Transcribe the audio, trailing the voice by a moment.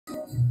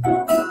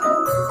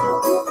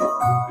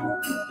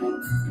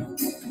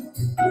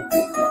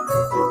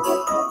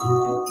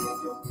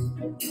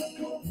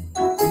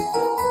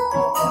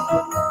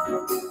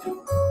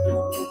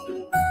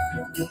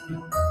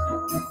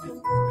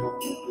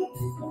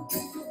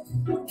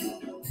You're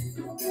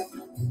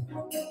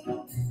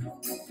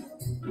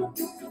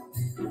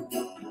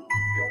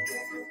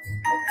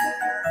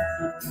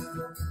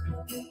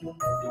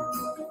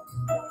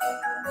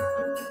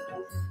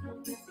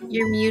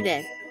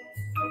muted.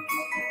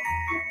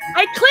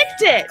 I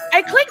clicked it.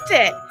 I clicked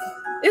it.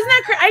 Isn't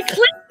that crazy? I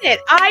clicked it.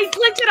 I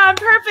clicked it on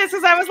purpose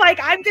because I was like,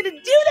 I'm going to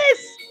do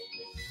this.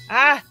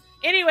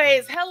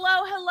 Anyways,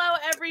 hello,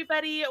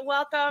 everybody.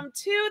 Welcome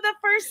to the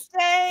first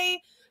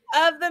day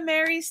of the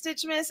Merry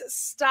Stitchmas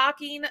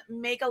Stocking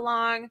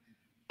Make-Along.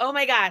 Oh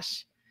my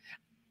gosh.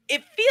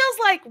 It feels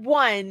like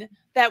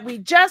that we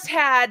just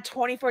had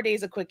 24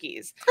 days of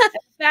quickies. The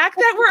fact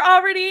that we're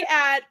already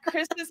at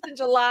Christmas in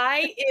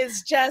July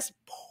is just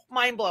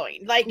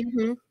mind-blowing. Like,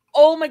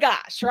 oh my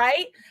gosh,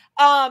 right?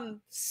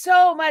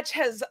 So much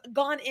has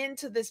gone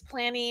into this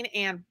planning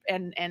and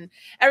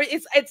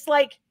it's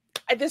like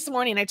this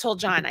morning I told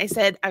John, I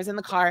said, I was in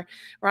the car,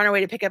 we're on our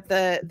way to pick up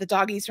the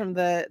doggies from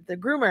the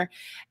groomer.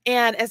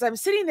 And as I'm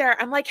sitting there,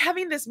 I'm like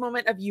having this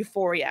moment of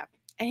euphoria.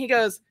 And he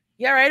goes,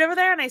 "Yeah, right over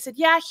there?" And I said,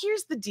 "Yeah,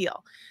 here's the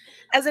deal.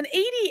 As an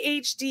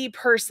ADHD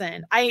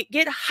person, I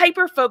get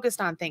hyper focused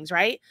on things,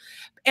 right?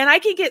 And I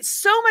can get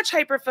so much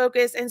hyper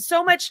focus and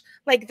so much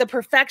like the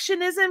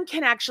perfectionism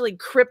can actually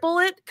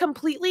cripple it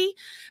completely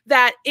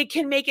that it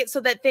can make it so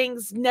that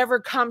things never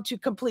come to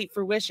complete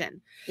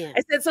fruition." Yeah.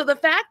 I said, so the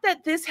fact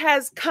that this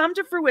has come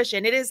to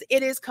fruition, it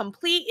is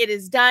complete, it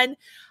is done.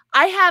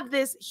 I have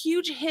this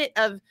huge hit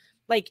of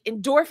like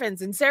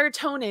endorphins and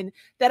serotonin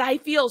that I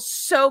feel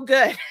so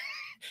good.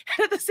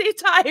 And at the same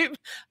time,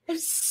 I'm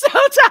so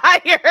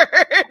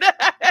tired.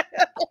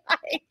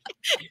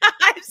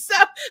 I'm so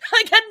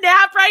like a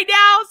nap right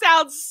now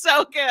sounds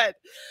so good.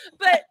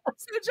 But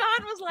so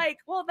John was like,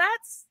 "Well,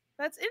 that's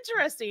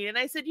interesting." And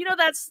I said,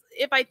 that's,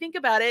 if I think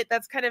about it,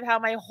 that's kind of how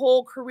my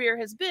whole career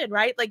has been,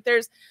 right? Like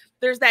there's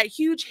that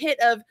huge hit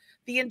of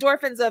the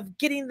endorphins of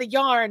getting the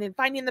yarn and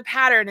finding the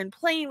pattern and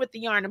playing with the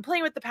yarn and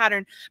playing with the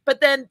pattern.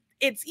 But then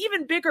it's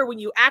even bigger when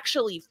you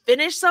actually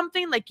finish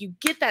something, like you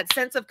get that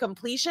sense of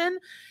completion.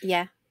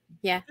 Yeah.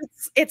 Yeah.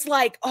 It's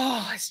like,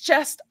 oh, it's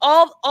just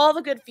all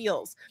the good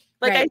feels.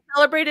 Like right. I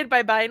celebrated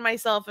by buying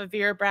myself a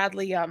Vera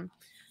Bradley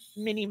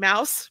Minnie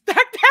Mouse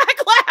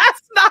backpack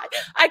last night.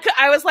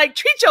 I was like,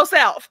 treat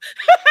yourself.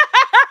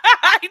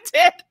 I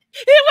did.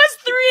 It was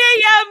 3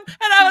 a.m.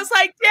 and I was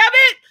like, damn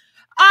it,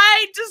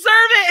 I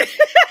deserve it.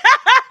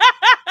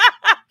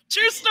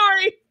 True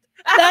story.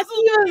 That's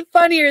even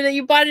funnier that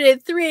you bought it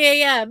at 3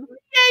 a.m. 3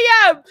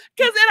 a.m. And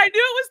I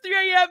knew it was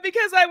 3 a.m.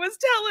 because I was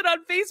telling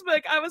on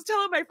Facebook, I was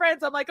telling my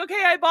friends, I'm like,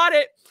 okay, I bought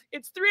it.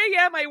 It's 3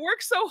 a.m. I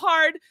worked so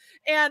hard.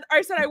 And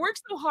I said, I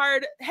worked so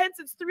hard, hence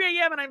it's 3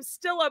 a.m. and I'm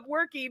still up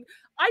working.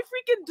 I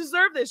freaking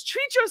deserve this.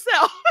 Treat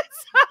yourself.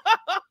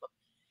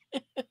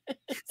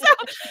 So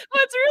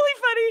what's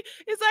really funny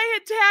is I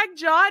had tagged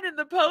John in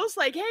the post,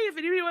 like, hey, if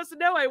anybody wants to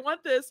know, I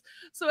want this.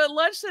 So at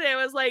lunch today,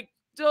 I was like,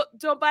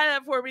 don't buy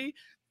that for me.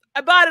 I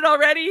bought it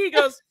already. He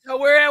goes,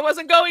 "Don't worry, I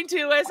wasn't going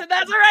to." I said,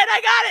 "That's all right.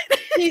 I got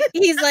it."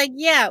 He's like,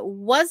 "Yeah,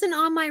 wasn't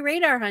on my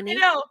radar, honey." I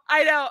know.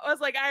 I was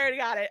like, I already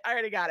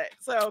got it.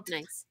 So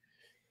nice.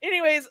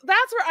 Anyways,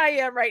 that's where I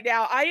am right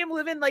now. I am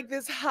living like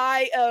this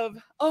high of,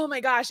 oh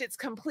my gosh, it's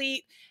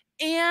complete.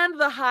 And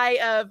the high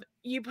of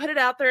you put it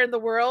out there in the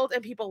world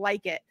and people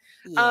like it.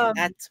 Yeah,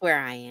 that's where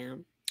I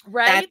am.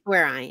 Right? That's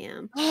where I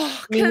am.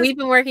 I mean, we've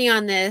been working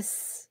on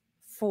this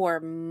for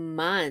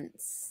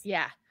months.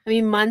 Yeah. I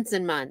mean, months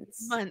and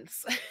months.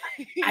 Months.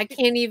 I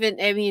can't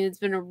even, I mean, it's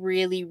been a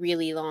really,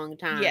 really long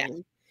time. Yeah.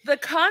 The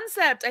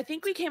concept, I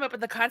think we came up with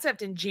the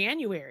concept in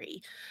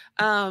January.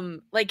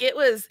 Like it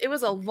was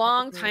a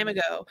long time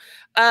ago.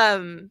 I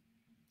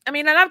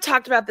mean, and I've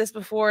talked about this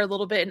before a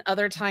little bit in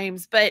other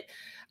times, but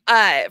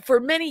for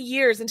many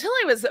years, until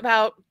I was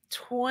about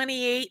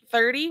 28,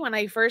 30, when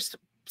I first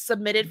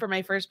submitted for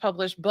my first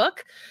published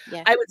book,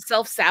 I would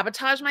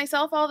self-sabotage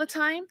myself all the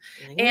time.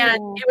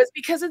 And it was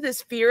because of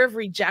this fear of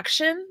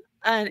rejection.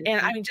 And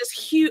I mean, just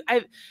huge.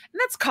 And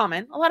that's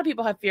common. A lot of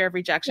people have fear of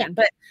rejection,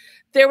 but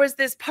there was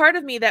this part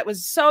of me that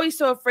was so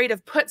afraid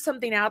of put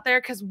something out there.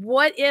 Cause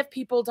what if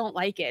people don't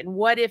like it? And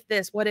what if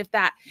this, what if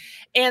that?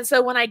 And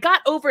so when I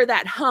got over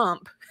that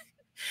hump,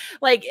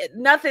 like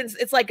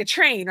it's like a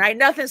train, right?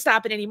 Nothing's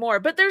stopping anymore,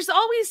 but there's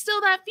always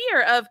still that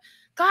fear of,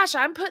 gosh,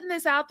 I'm putting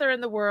this out there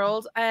in the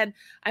world and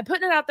I'm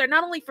putting it out there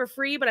not only for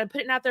free, but I'm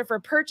putting it out there for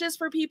purchase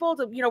for people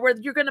to, where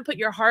you're going to put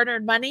your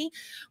hard-earned money,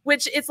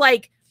 which it's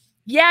like,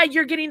 yeah,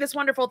 you're getting this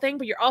wonderful thing,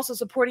 but you're also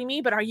supporting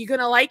me, but are you going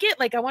to like it?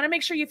 Like, I want to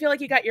make sure you feel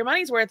like you got your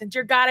money's worth, and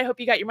dear God, I hope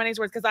you got your money's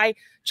worth. Cause I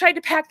tried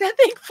to pack that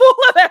thing full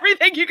of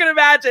everything you can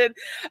imagine.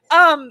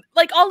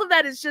 Like all of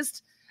that is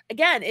just,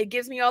 again, it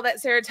gives me all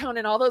that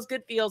serotonin, all those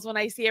good feels when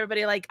I see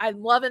everybody like,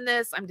 I'm loving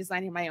this. I'm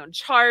designing my own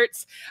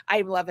charts.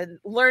 I'm loving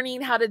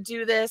learning how to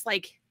do this.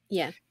 Like,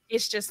 yeah,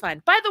 it's just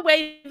fun. By the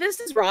way, this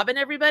is Robin,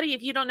 everybody.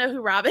 If you don't know who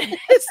Robin is,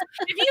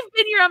 if you've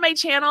been here on my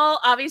channel,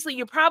 obviously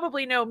you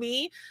probably know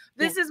me.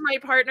 This is my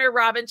partner,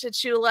 Robin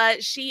Chichula.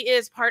 She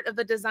is part of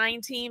the design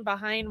team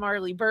behind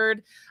Marley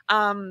Bird.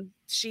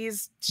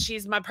 She's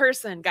my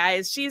person,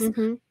 guys. She's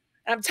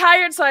I'm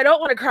tired, so I don't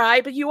want to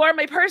cry, but you are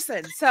my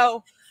person.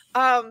 So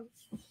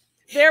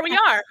there we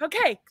are.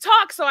 Okay,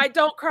 talk so I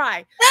don't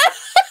cry.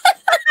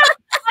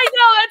 I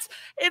know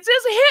it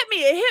just hit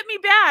me. It hit me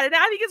bad, and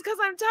I think it's because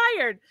I'm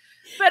tired.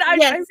 But I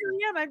really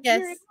am. I'm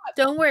tearing up.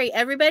 Don't worry,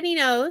 everybody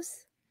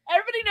knows.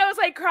 Everybody knows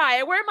I cry.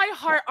 I wear my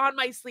heart on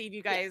my sleeve,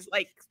 you guys.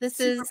 Like this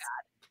is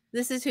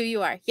who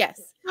you are.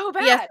 Yes. So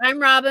bad. Yes, I'm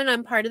Robin.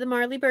 I'm part of the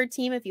Marley Bird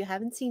team. If you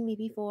haven't seen me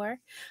before,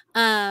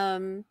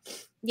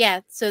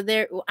 yeah. So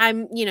there,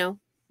 I'm.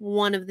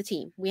 One of the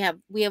team. We have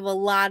a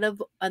lot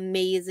of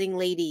amazing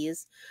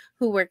ladies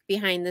who work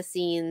behind the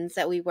scenes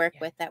that we work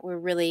with. That we're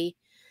really,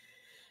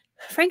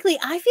 frankly,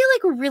 I feel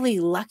like we're really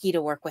lucky to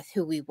work with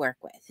who we work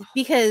with,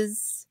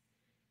 because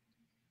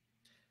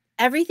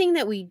everything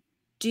that we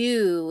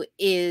do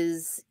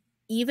is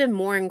even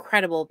more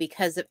incredible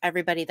because of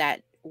everybody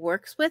that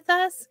works with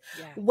us.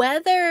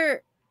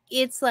 Whether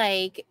it's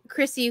like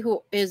Chrissy,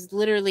 who is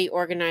literally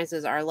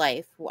organizes our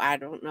life. I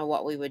don't know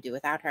what we would do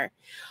without her.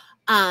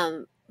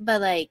 But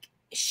like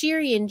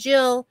Sherry and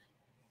Jill,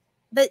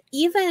 but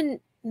even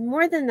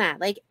more than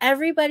that, like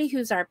everybody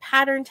who's our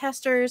pattern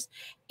testers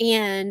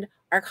and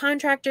our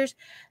contractors,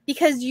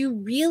 because you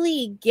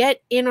really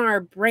get in our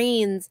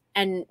brains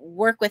and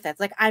work with us.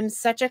 Like, I'm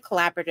such a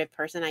collaborative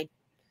person.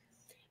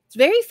 It's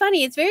very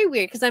funny. It's very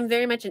weird because I'm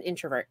very much an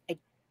introvert.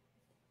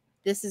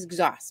 This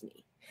exhausts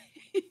me.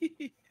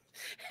 I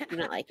do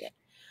not like it.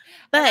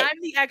 But and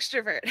I'm the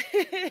extrovert.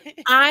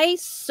 I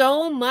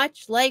so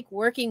much like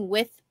working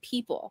with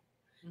people.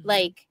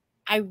 Like,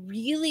 I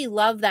really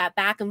love that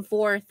back and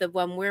forth of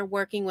when we're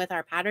working with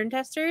our pattern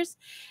testers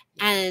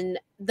and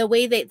the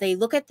way that they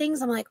look at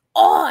things. I'm like,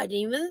 oh, I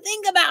didn't even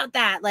think about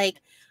that.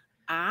 Like,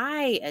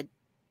 I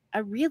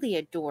really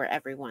adore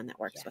everyone that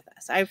works with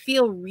us. I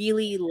feel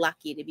really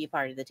lucky to be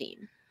part of the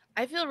team.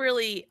 I feel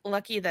really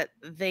lucky that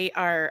they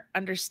are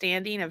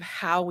understanding of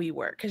how we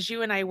work, because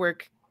you and I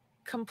work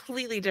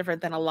completely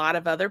different than a lot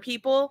of other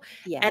people.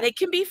 And it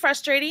can be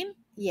frustrating.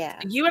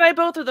 You and I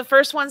both are the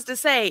first ones to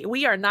say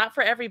we are not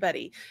for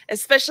everybody,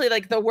 especially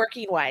like the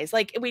working wise.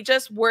 Like, we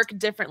just work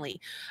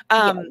differently.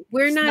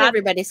 We're not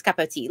everybody's cup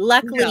of tea.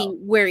 Luckily,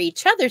 we're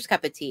each other's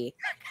cup of tea.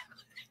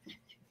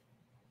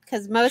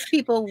 Because most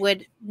people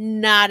would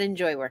not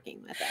enjoy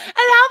working with us. And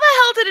how the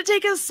hell did it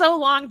take us so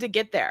long to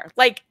get there?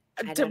 Like,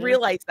 to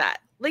realize that.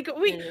 Like,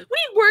 we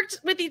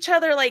worked with each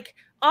other like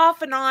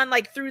off and on,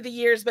 like through the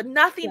years, but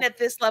nothing at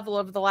this level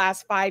over the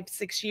last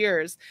 5-6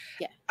 years.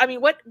 I mean,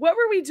 what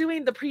were we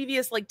doing the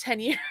previous like 10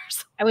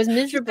 years? I was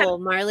miserable,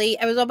 Marley.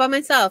 I was all by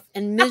myself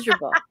and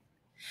miserable.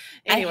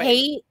 Anyway. I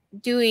hate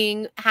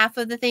doing half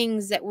of the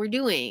things that we're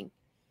doing,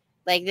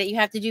 like that you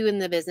have to do in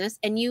the business,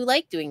 and you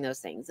like doing those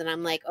things. And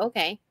I'm like,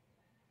 okay,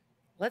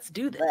 let's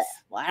do this.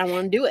 Well, I don't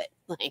want to do it.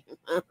 Like,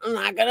 I'm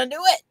not gonna do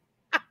it.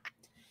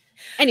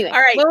 Anyway, all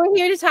right. What we're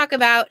here to talk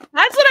about.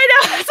 That's what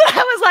I know. That's what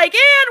I was like,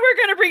 and we're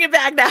going to bring it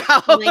back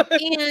now.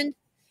 And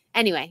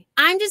anyway,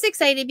 I'm just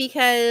excited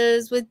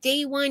because with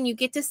day one, you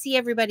get to see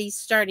everybody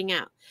starting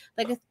out.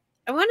 Like,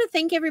 I want to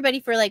thank everybody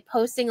for like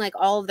posting like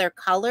all of their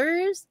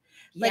colors.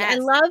 Like, I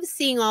love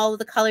seeing all of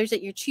the colors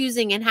that you're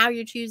choosing and how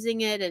you're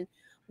choosing it and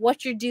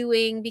what you're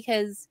doing,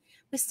 because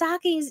with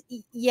stockings,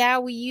 yeah,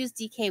 we use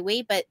DK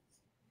weight, but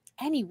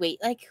any weight,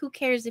 like, who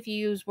cares if you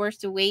use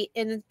worsted weight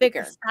and it's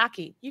bigger? It's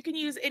stocking. You can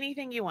use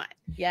anything you want.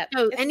 Yeah.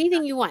 No,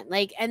 anything you want.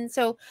 Like, and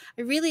so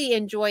I really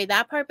enjoy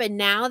that part. But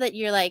now that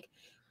you're like,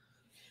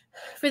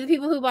 for the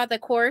people who bought the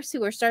course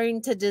who are starting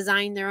to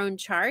design their own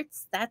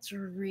charts, that's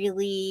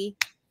really,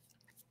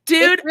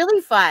 it's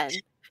really fun.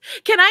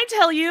 Can I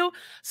tell you?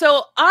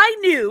 So I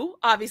knew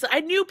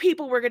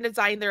people were going to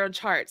design their own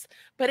charts,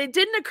 but it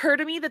didn't occur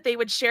to me that they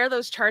would share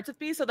those charts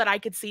with me so that I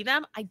could see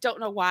them. I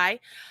don't know why.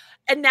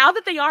 And now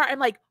that they are, I'm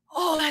like,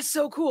 oh, that's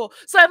so cool.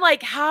 So I'm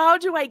like, how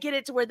do I get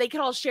it to where they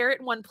can all share it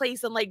in one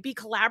place and like be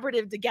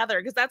collaborative together?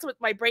 Because that's what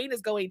my brain is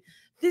going.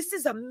 This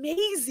is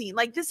amazing.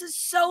 Like, this is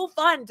so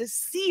fun to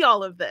see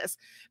all of this,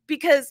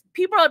 because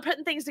people are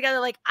putting things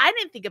together like I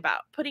didn't think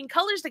about, putting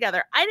colors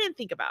together I didn't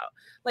think about.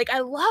 Like,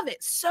 I love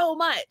it so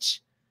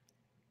much.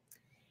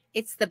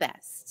 It's the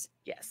best.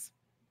 Yes.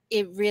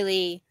 It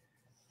really,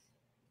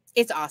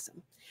 it's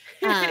awesome.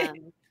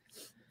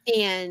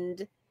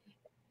 And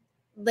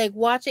like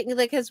watching,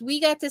 like, because we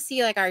got to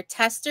see like our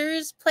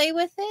testers play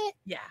with it.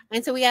 Yeah.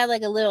 And so we had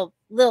like a little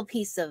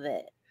piece of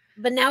it.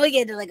 But now we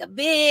get to like a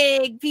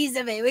big piece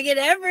of it. We get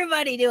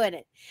everybody doing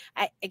it.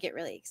 I get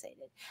really excited.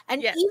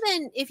 And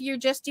even if you're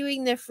just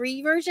doing the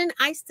free version,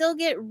 I still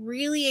get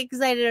really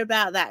excited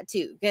about that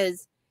too.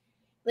 Because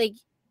like,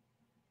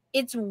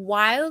 it's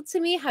wild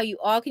to me how you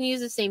all can use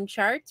the same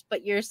charts,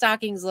 but your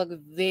stockings look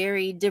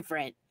very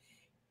different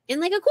in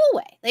like a cool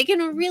way. Like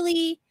in a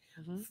really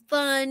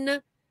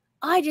fun,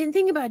 I didn't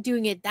think about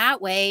doing it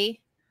that way.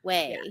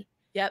 Yeah.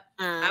 Yep.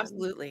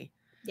 Absolutely.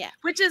 Yeah.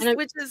 Which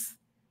is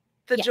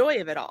the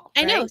joy of it all.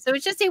 Right? I know. So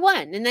it's just day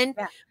one. And then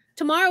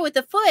tomorrow with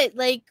the foot,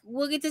 like,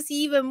 we'll get to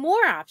see even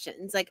more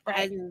options. Like,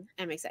 I'm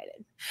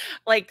excited.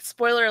 Like,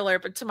 spoiler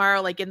alert, but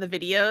tomorrow, like in the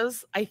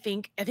videos, I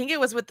think it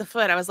was with the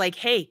foot. I was like,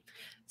 hey,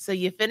 So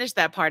you finish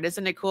that part.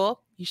 Isn't it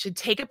cool? You should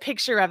take a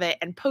picture of it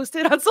and post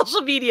it on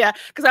social media.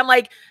 Because I'm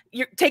like,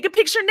 you take a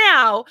picture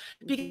now,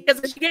 because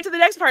as you get to the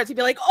next part, you'd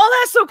be like,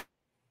 oh, that's so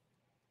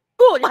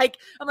cool. Like,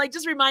 I'm like,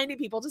 just reminding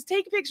people, just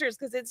take pictures,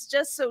 because it's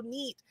just so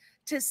neat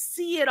to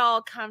see it all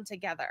come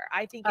together.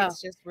 I think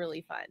it's just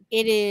really fun.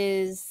 It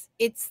is.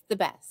 It's the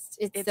best.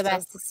 It's the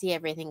best to see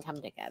everything come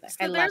together.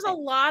 So there's a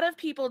lot of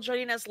people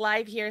joining us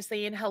live here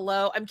saying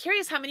hello. I'm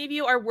curious how many of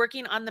you are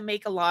working on the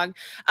make-along.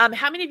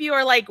 How many of you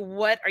are like,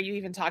 what are you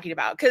even talking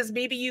about? Because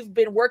maybe you've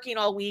been working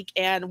all week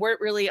and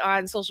weren't really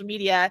on social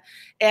media,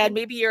 and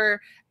maybe you're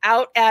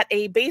out at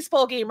a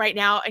baseball game right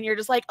now and you're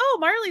just like, oh,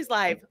 Marley's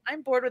live.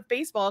 I'm bored with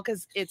baseball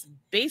because it's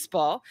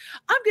baseball.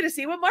 I'm going to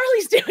see what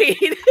Marley's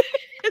doing.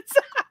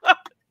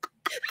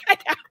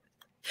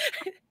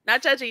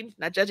 Not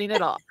judging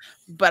at all,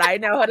 but I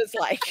know what it's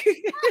like.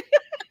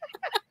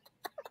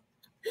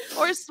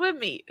 Or swim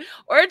meet,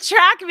 or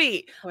track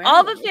meet,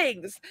 all the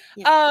things.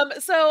 Yeah.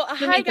 So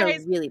hi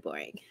guys. Really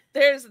boring.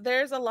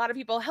 There's a lot of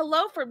people.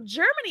 Hello from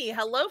Germany.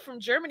 Hello from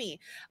Germany.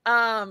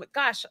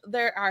 Gosh,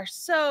 there are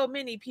so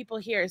many people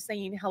here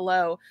saying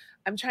hello.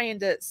 I'm trying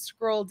to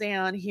scroll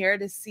down here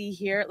to see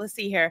here. Let's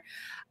see here.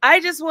 I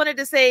just wanted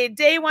to say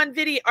day one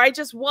video. I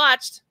just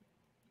watched.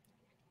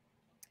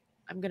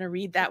 I'm going to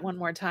read that one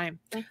more time.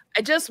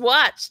 I just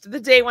watched the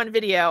day one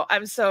video.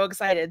 I'm so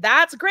excited.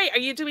 That's great. Are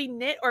you doing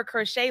knit or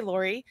crochet,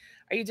 Lori?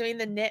 Are you doing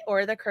the knit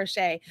or the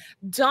crochet?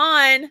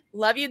 Dawn,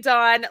 love you,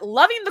 Dawn.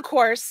 Loving the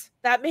course.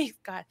 That makes,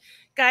 God,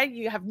 guy,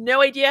 you have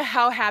no idea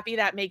how happy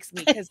that makes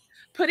me, because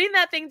putting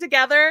that thing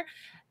together,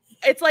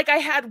 it's like I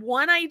had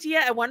one idea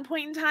at one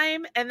point in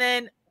time, and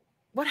then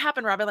what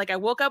happened, Robin? Like I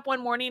woke up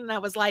one morning and I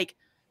was like,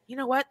 you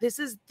know what? This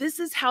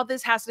is how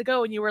this has to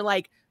go. And you were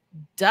like,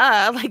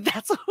 duh, like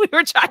that's what we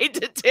were trying to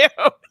do.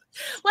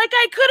 Like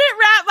I couldn't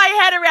wrap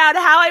my head around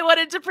how I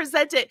wanted to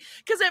present it,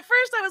 because at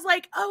first I was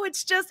like, oh,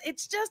 it's just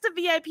a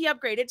VIP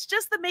upgrade, it's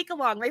just the make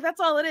along, like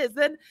that's all it is.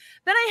 Then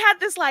I had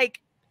this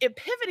like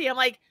epiphany. I'm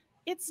like,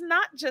 it's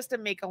not just a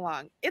make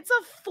along, it's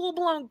a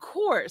full-blown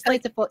course.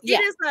 Like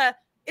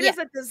it is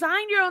a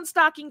design your own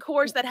stocking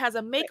course that has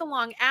a make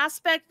along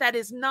aspect that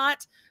is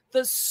not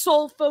the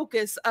sole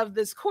focus of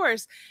this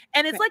course.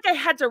 And it's like I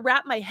had to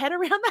wrap my head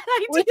around that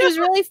idea. Which was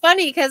really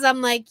funny, because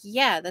I'm like,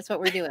 yeah, that's what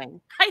we're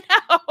doing. I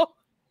know.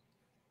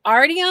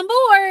 Already on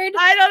board.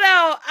 I don't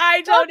know.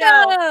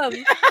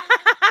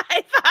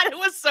 I thought it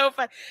was so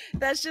fun.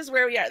 That's just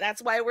where we are.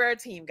 That's why we're a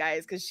team,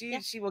 guys, because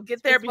she will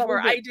get there before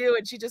I do.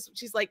 And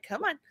she's like,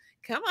 come on.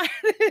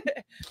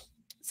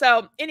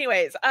 So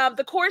anyways,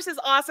 the course is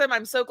awesome.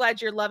 I'm so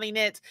glad you're loving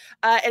it.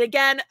 And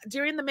again,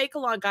 during the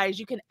make-along, guys,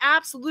 you can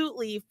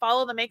absolutely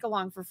follow the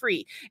make-along for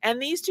free.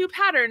 And these two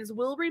patterns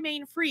will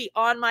remain free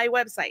on my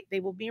website.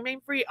 They will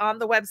remain free on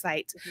the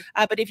website.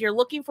 But if you're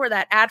looking for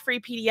that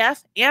ad-free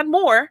PDF and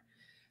more,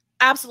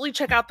 absolutely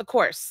check out the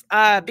course,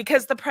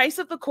 because the price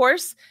of the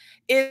course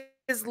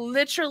is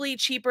literally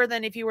cheaper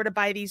than if you were to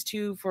buy these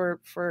two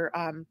for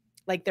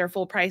like their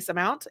full price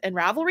amount in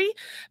Ravelry,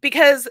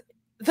 because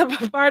the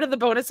part of the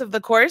bonus of the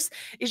course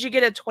is you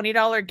get a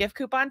 $20 gift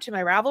coupon to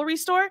my Ravelry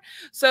store.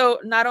 So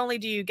not only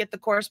do you get the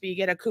course, but you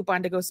get a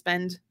coupon to go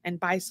spend and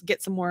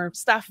get some more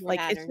stuff. Like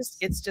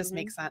it's just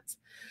makes sense.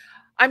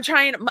 I'm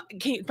trying.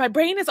 My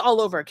brain is all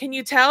over. Can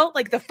you tell?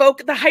 Like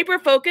the hyper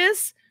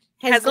focus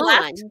has gone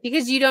left,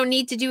 because you don't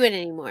need to do it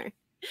anymore.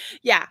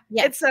 Yeah.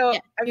 It's so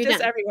I'm just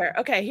done. Everywhere.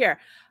 Okay, here.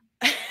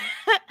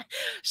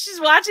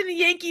 She's watching the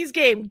Yankees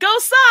game. Go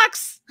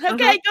Sox.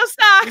 Okay, go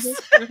Sox.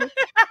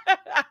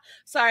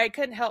 Sorry, I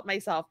couldn't help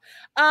myself.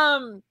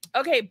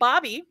 Okay,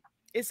 Bobby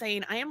is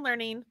saying, I am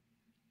learning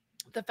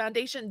the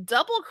foundation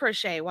double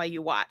crochet while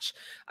you watch.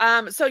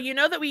 So you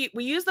know that we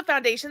use the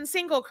foundation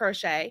single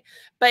crochet,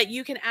 but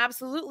you can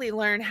absolutely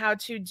learn how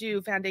to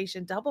do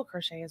foundation double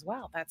crochet as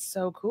well. That's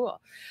so cool.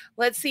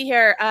 Let's see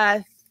here.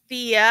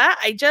 Thea,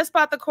 I just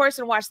bought the course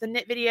and watched the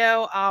knit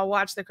video. I'll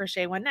watch the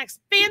crochet one next.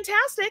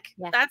 Fantastic.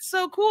 Yeah. That's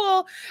so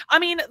cool. I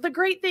mean, the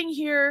great thing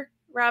here,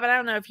 Robin, I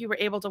don't know if you were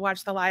able to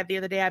watch the live the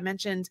other day. I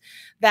mentioned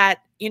that,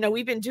 you know,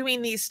 we've been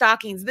doing these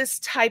stockings, this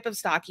type of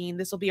stocking.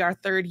 This will be our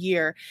 3rd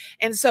year.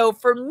 And so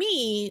for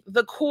me,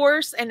 the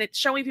course and it's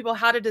showing people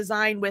how to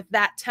design with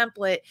that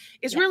template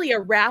is really a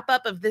wrap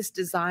up of this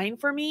design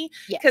for me,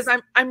 because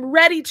I'm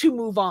ready to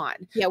move on.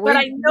 Yeah,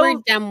 we're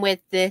done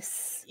with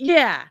this.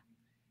 Yeah.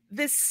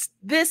 This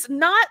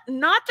not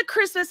the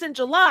Christmas in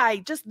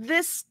July, just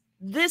this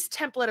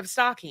template of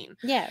stocking.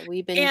 Yeah,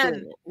 we've been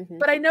doing it.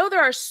 But I know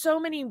there are so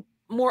many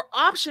more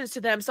options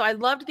to them, so I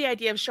loved the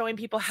idea of showing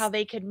people how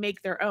they could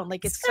make their own.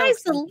 Like, it's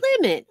sky's the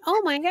limit.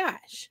 Oh my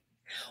gosh.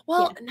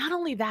 Well, not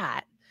only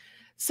that.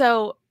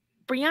 So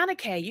Brianna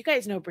K, you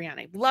guys know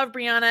Brianna. Love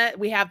Brianna.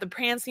 We have the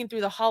Prancing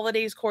Through the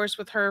Holidays course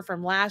with her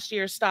from last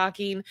year's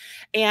stocking.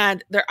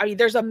 And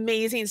there's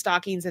amazing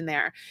stockings in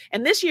there.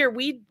 And this year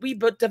we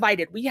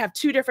divided. We have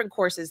 2 different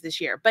courses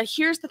this year. But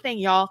here's the thing,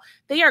 y'all.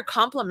 They are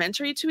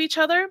complementary to each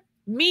other,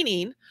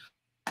 meaning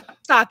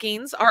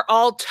stockings are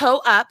all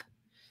toe up.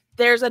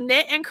 There's a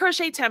knit and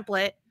crochet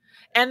template,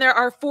 and there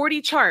are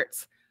 40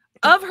 charts.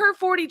 Of her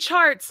 40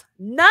 charts,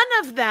 none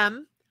of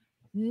them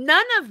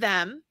None of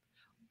them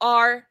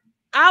are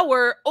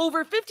our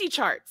over 50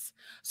 charts.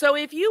 So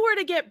if you were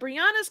to get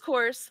Brianna's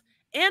course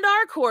and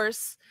our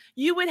course,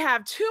 you would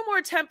have 2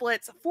 more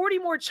templates, 40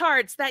 more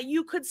charts that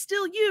you could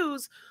still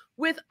use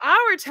with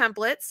our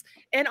templates,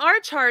 and our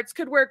charts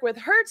could work with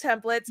her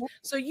templates.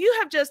 So you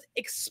have just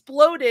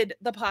exploded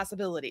the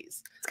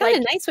possibilities. It's kind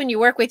of nice when you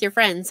work with your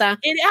friends, huh?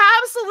 It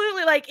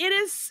absolutely, like, it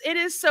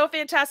is so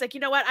fantastic. You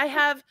know what? I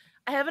have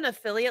an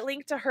affiliate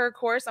link to her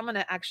course. I'm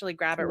gonna actually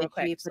grab it real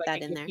quick. You put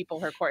that in there. People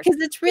her course.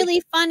 Because it's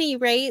really funny,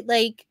 right?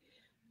 Like,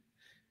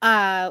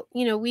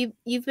 you know,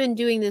 you've been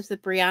doing this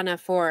with Brianna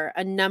for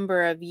a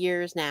number of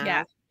years now.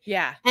 Yeah.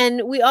 Yeah.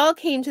 And we all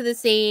came to the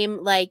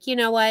same, like, you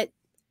know what?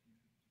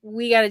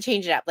 We got to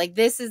change it up. Like,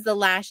 this is the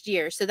last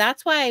year. So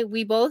that's why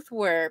we both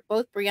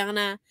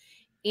Brianna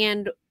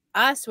and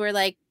us were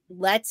like,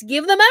 let's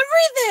give them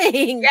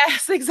everything.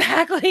 Yes,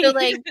 exactly. So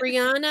like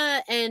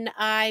Brianna and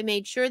I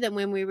made sure that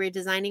when we were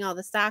designing all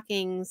the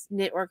stockings,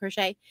 knit or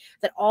crochet,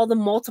 that all the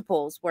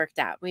multiples worked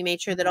out. We made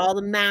sure that all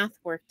the math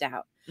worked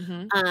out.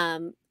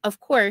 Of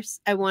course,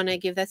 I want to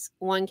give this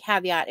one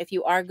caveat. If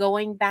you are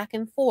going back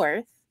and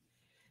forth,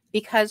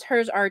 because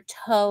hers are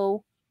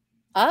toe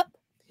up,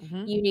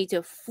 you need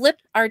to flip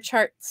our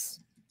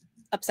charts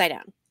upside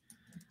down.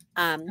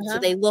 So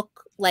they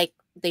look like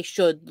they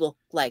should look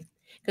like,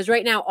 because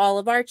right now all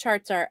of our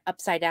charts are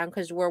upside down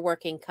because we're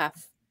working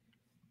cuff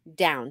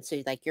down.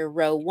 So like your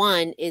row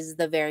 1 is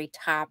the very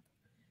top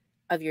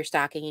of your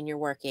stocking and you're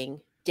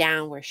working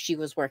down where she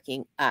was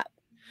working up.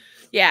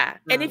 Yeah.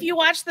 And if you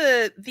watch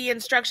the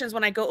instructions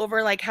when I go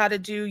over like how to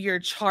do your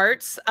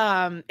charts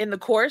in the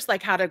course,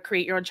 like how to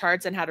create your own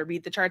charts and how to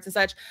read the charts and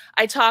such,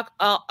 I talk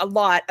a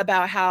lot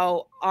about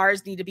how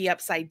ours need to be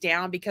upside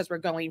down because we're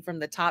going from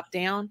the top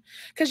down.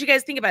 Because you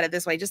guys think about it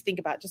this way, just think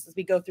about it just as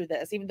we go through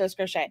this, even though it's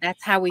crochet.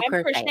 That's how we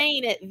I'm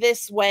crocheting it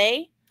this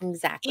way.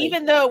 Exactly.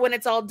 Even though when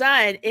it's all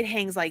done, it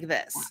hangs like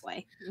this. That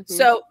way.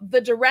 So the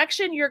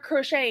direction you're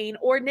crocheting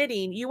or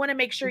knitting, you want to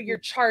make sure your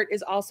chart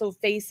is also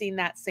facing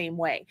that same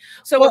way.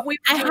 So if we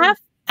I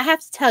have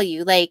to tell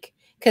you, like,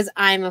 because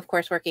I'm of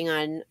course working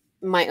on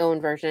my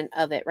own version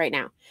of it right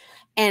now.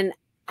 And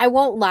I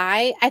won't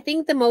lie, I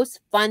think the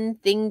most fun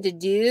thing to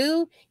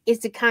do is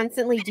to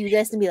constantly do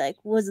this and be like,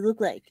 what does it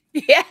look like?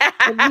 Yeah.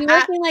 And you're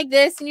working like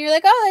this and you're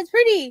like, oh, that's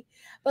pretty.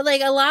 But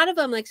like a lot of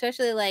them, like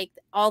especially like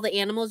all the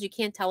animals, you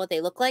can't tell what they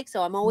look like.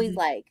 So I'm always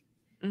like,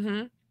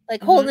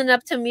 holding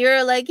up to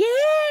mirror, like,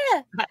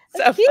 yeah,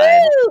 that's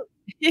so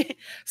cute.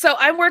 So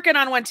I'm working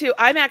on one too.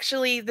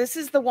 This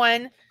is the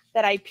one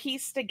that I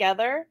pieced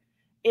together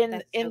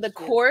in the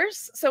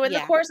course. So in the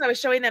course, I was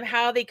showing them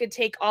how they could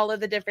take all of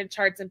the different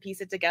charts and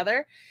piece it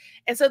together.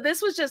 And so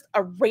this was just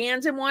a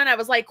random one. I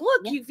was like,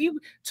 look, you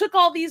took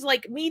all these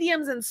like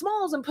mediums and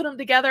smalls and put them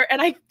together.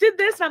 And I did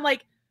this. And I'm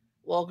like,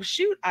 well,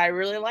 shoot, I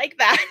really like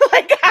that.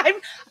 Like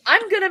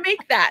I'm going to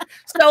make that.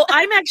 So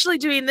I'm actually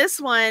doing this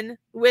one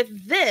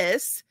with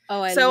this.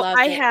 Oh, I'm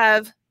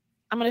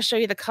going to show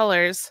you the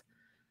colors.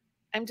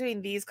 I'm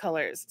doing these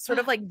colors, sort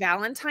of like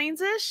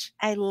Valentine's-ish.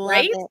 I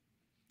love it.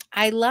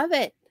 I love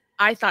it.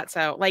 I thought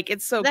so. Like,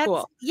 it's so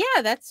cool.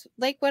 Yeah, that's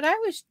like what I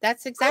was.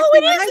 That's exactly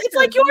what I was. It's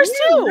like yours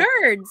too.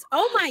 Nerds.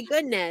 Oh my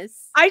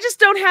goodness. I just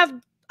don't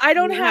have. I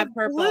don't have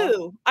purple.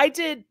 Blue. I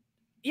did.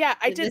 Yeah,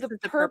 I did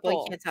the purple.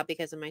 You can't tell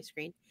because of my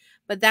screen,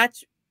 but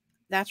that's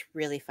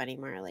really funny,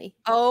 Marley.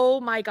 Oh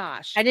my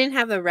gosh! I didn't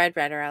have the red,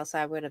 or else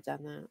I would have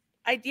done that.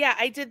 I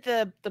did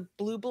the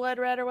blue blood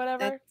red or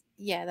whatever.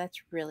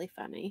 That's really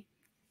funny.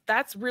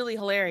 That's really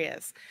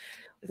hilarious.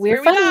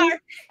 We're funny.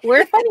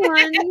 We're funny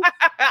ones.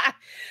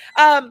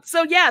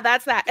 So yeah,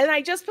 that's that. And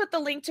I just put the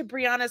link to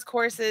Brianna's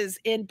courses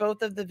in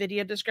both of the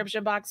video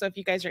description box. So if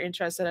you guys are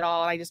interested at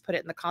all, I just put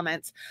it in the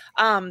comments.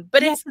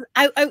 But yes,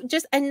 I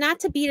just, and not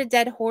to beat a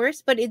dead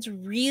horse, but it's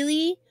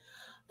really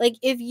like,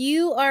 if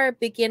you are a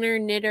beginner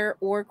knitter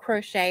or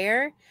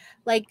crocheter,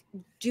 like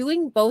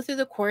doing both of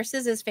the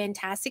courses is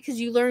fantastic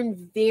because you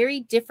learn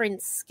very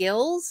different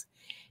skills.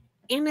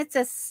 And it's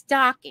a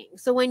stocking.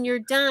 So when you're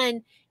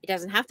done, it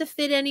doesn't have to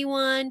fit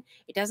anyone.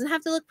 It doesn't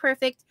have to look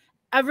perfect.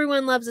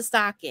 Everyone loves a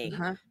stocking.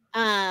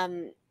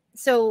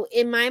 So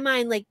in my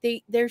mind, like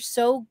they're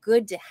so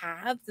good to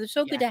have. They're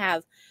so good to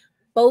have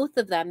both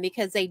of them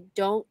because they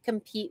don't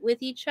compete with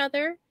each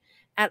other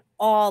at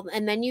all.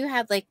 And then you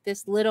have like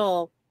this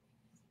little,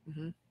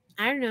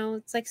 I don't know,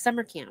 it's like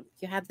summer camp.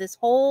 You have this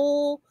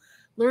whole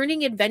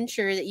learning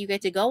adventure that you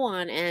get to go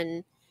on,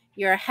 and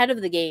you're ahead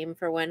of the game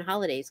for when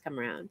holidays come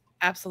around.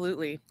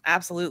 Absolutely.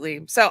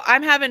 Absolutely. So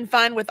I'm having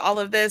fun with all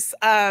of this.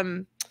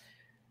 I'm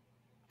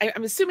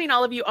assuming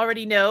all of you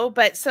already know,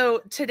 but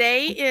so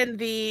today in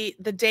the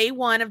day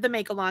 1 of the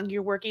make-along,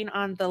 you're working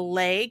on the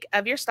leg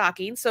of your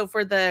stocking. So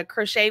for the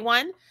crochet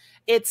one,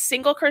 it's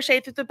single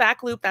crochet through the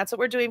back loop. That's what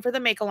we're doing for the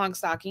make-along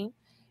stocking.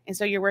 And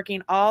so you're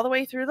working all the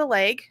way through the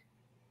leg.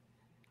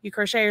 You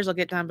crocheters will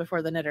get done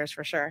before the knitters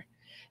for sure.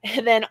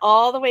 And then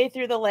all the way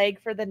through the leg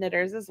for the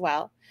knitters as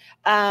well.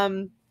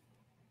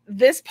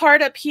 This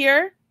part up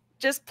here,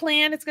 just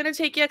plan. It's going to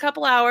take you a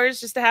couple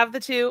hours just to have the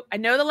two. I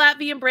know the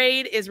Latvian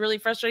braid is really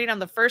frustrating on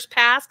the first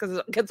pass because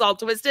it gets all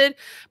twisted,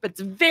 but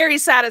it's very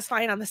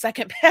satisfying on the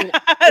second pass.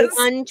 It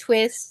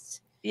untwists.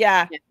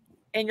 Yeah.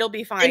 And you'll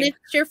be fine. And if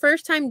it's your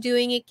first time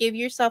doing it, give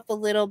yourself a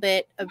little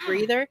bit of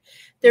breather.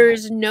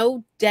 There's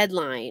no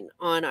deadline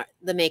on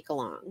the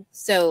make-along.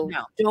 So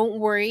don't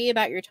worry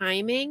about your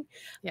timing.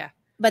 Yeah.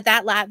 But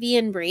that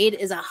Latvian braid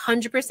is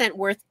 100%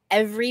 worth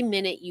every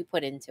minute you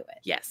put into it.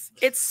 Yes.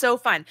 It's so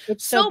fun.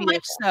 It's so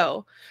much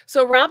so.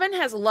 So Robin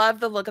has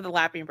loved the look of the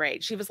Latvian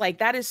braid. She was like,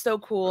 that is so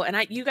cool. And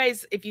you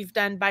guys, if you've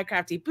done By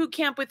Crafty boot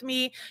camp with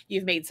me,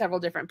 you've made several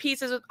different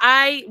pieces.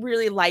 I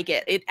really like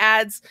it. It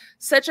adds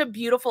such a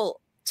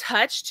beautiful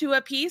touch to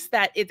a piece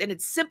that and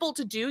it's simple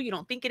to do. You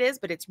don't think it is,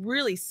 but it's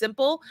really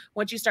simple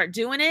once you start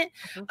doing it.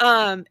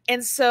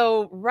 And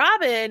so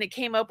Robin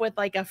came up with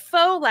like a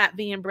faux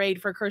Latvian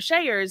braid for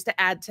crocheters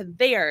to add to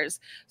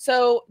theirs.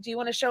 So do you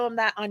want to show them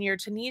that on your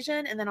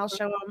Tunisian, and then I'll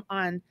show them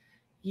on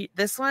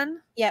this one?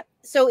 Yep.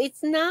 So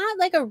it's not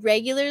like a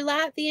regular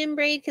Latvian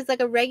braid, because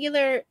like a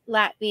regular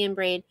Latvian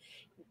braid,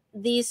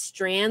 these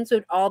strands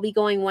would all be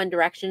going one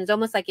direction. It's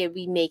almost like it'd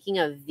be making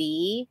a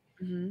V.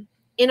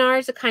 In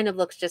ours, it kind of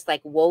looks just like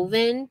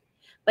woven,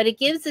 but it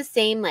gives the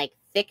same like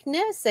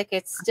thickness. Like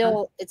it's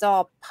still, it's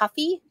all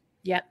puffy.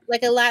 Yep.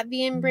 Like a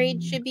Latvian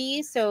braid should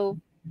be. So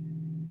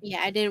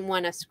yeah, I didn't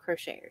want us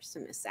crocheters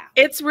to miss out.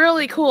 It's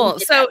really cool.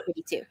 So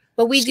too,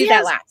 but we do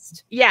that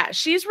last. Yeah.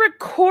 She's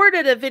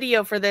recorded a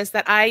video for this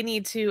that I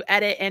need to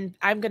edit, and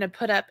I'm going to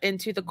put up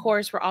into the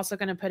course. We're also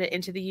going to put it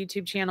into the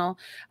YouTube channel.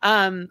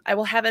 I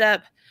will have it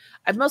up.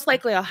 Most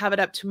likely I'll have it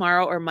up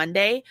tomorrow or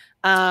Monday.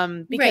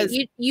 Because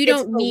you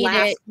don't need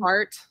it.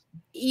 Part.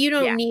 You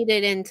don't need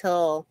it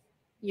until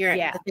you're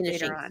at the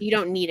finishing. You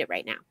don't need it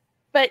right now.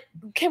 But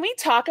can we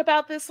talk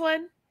about this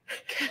one?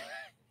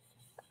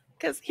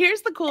 Because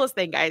here's the coolest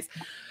thing, guys.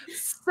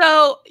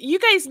 So you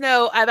guys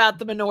know about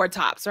the menorah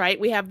tops, right?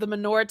 We have the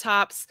menorah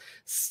tops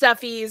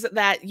stuffies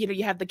that,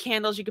 you have the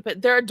candles you could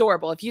put. They're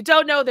adorable. If you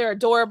don't know, they're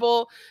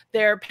adorable.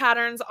 They're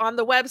patterns on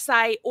the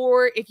website.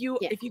 Or if you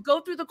go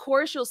through the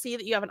course, you'll see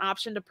that you have an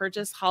option to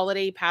purchase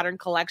holiday pattern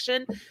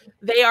collection.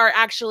 They are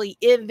actually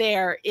in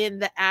there in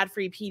the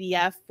ad-free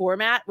PDF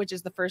format, which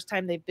is the first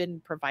time they've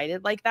been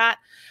provided like that.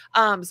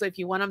 So if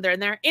you want them, they're in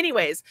there.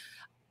 Anyways,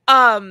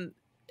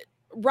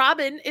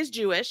 Robin is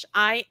Jewish.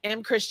 I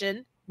am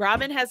Christian.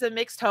 Robin has a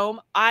mixed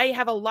home. I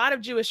have a lot of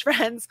Jewish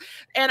friends,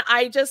 and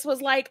I just was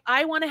like,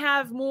 I want to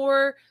have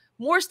more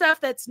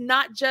stuff that's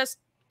not just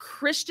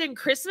Christian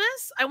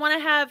Christmas. I want to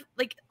have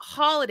like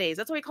holidays.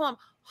 That's why we call them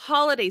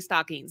holiday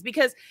stockings,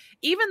 because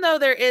even though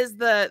there is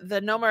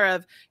the number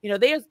of,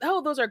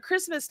 those are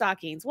Christmas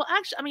stockings. Well,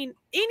 actually, I mean,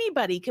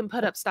 anybody can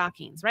put up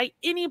stockings, right?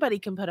 Anybody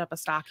can put up a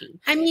stocking.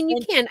 I mean,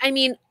 you can. I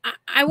mean,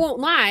 I won't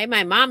lie.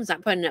 My mom's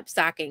not putting up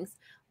stockings,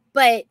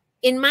 but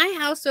in my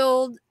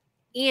household,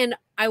 and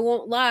I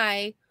won't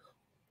lie,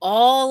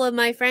 all of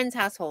my friends'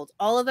 households,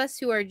 all of us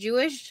who are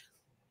Jewish,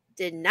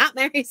 did not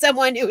marry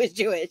someone who is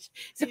Jewish.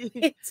 So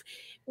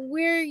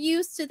we're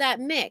used to that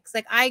mix.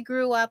 Like I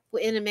grew up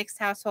in a mixed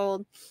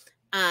household,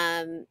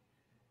 and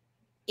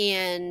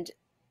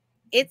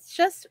it's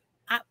just,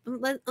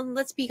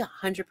 let's be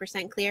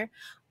 100% clear.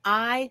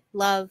 I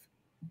love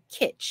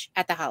kitsch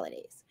at the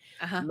holidays.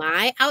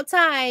 My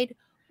outside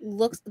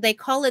they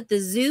call it the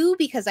zoo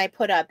because I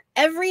put up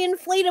every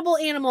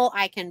inflatable animal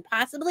I can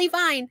possibly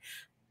find,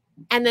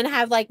 and then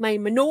have like my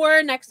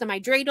menorah next to my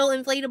dreidel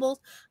inflatables.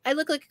 I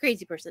look like a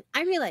crazy person.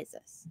 I realize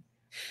this.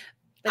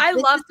 But I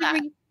love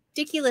that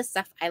ridiculous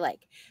stuff I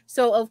like.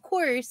 So of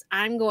course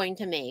I'm going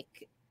to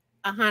make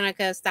a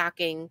Hanukkah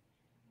stocking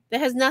that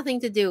has nothing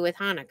to do with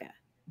Hanukkah.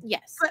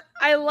 Yes. But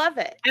I love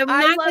it. I'm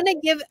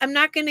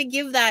not gonna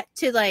give that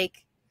to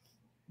like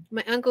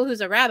my uncle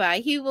who's a rabbi.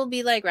 He will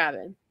be like,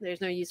 Robin,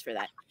 there's no use for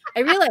that.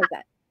 I realize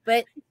that.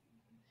 But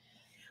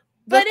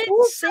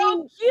it's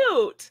so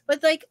cute.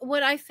 But like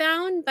what I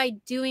found by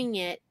doing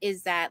it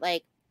is that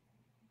like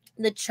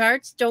the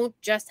charts don't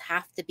just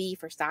have to be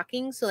for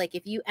stockings. So like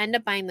if you end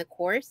up buying the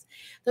course,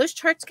 those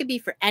charts could be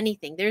for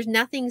anything. There's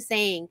nothing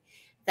saying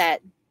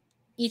that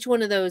each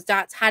one of those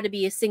dots had to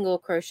be a single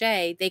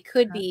crochet. They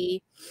could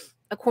be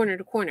a corner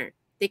to corner.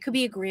 They could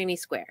be a granny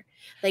square.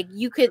 Like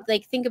you could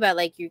like think about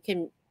like you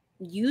can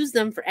use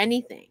them for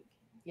anything.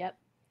 Yep.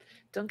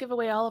 Don't give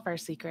away all of our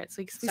secrets.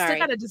 We still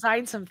got to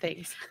design some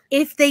things.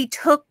 If they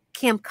took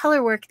Camp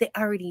Colorwork, they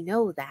already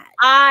know that.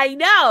 I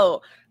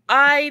know.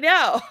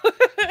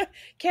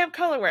 Camp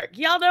Colorwork.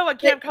 Y'all know what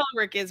Camp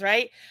Colorwork is,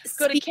 right?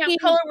 Go to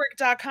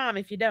campcolorwork.com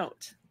if you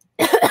don't.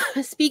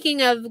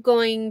 Speaking of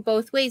going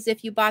both ways,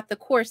 if you bought the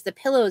course, the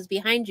pillows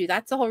behind you,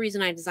 that's the whole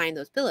reason I designed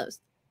those pillows.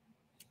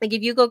 Like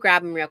if you go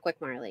grab them real quick,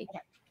 Marley. Okay.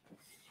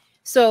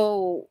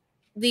 So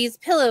these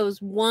pillows,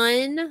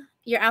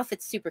 your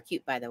outfit's super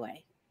cute, by the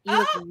way. You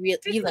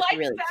look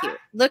really cute.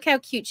 Look how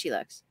cute she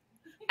looks.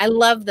 I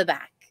love the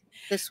back,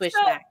 the swish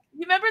back.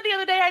 You remember the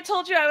other day I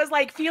told you I was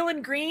like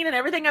feeling green and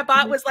everything I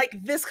bought was like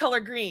this color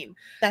green.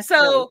 That's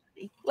so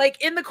really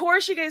like in the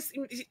course, you guys,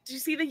 do you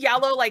see the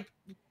yellow like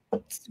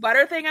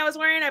sweater thing I was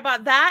wearing. I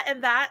bought that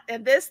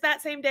and this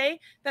that same day.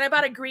 Then I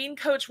bought a green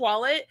Coach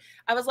wallet.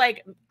 I was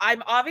like,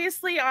 I'm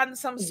obviously on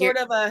some sort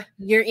of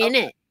you're in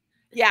it.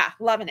 Yeah,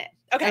 loving it.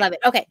 Okay. I love it.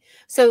 Okay.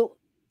 So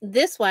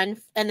this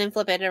one, and then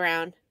flip it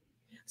around.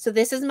 So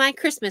this is my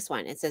Christmas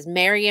one. It says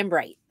merry and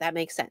bright. That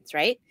makes sense,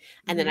 right?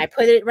 And then I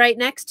put it right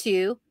next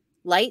to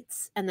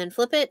lights, and then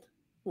flip it,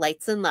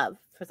 lights and love.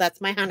 Because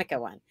that's my Hanukkah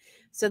one.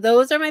 So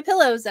those are my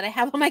pillows that I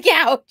have on my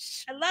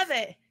couch. I love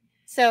it.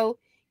 So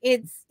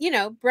it's, you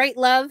know, bright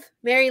love,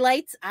 merry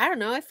lights. I don't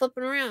know. I flip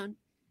them around.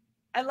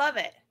 I love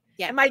it.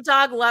 Yeah. And my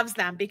dog loves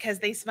them because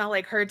they smell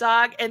like her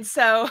dog. And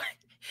so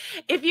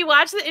if you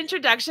watch the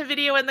introduction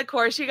video in the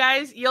course, you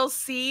guys, you'll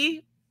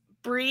see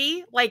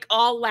Bree like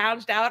all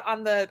lounged out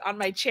on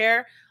my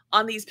chair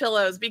on these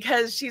pillows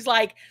because she's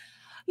like,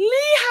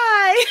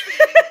 Lehigh.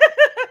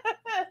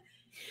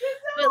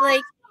 But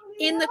like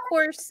in the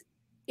course,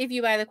 if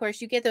you buy the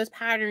course, you get those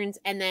patterns,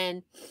 and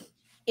then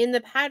in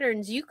the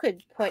patterns you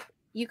could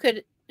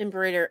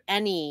embroider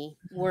any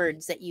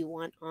words that you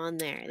want on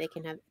there. They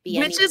can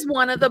which is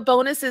one of the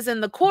bonuses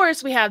in the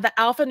course. We have the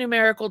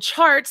alphanumerical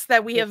charts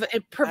that we have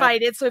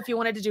provided. So if you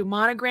wanted to do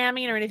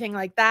monogramming or anything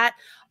like that,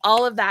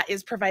 all of that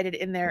is provided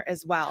in there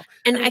as well.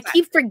 And I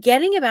keep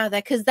forgetting about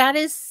that because that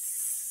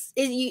is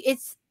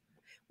it's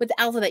with the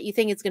alphabet. You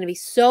think it's going to be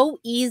so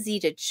easy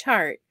to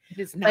chart. It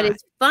is not. But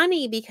it's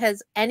funny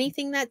because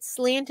anything that's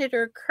slanted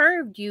or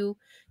curved, you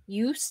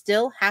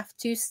still have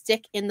to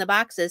stick in the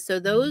boxes. So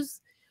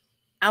those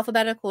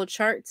alphabetical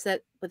charts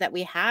that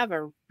we have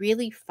are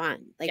really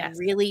fun. Like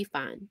really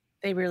fun.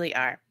 They really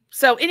are.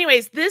 So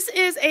anyways, this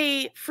is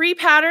a free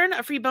pattern,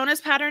 a free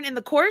bonus pattern in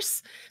the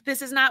course.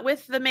 This is not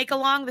with the make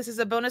along. This is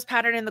a bonus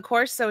pattern in the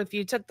course. So if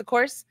you took the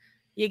course,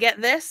 you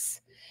get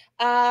this.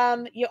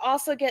 You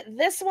also get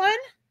this one.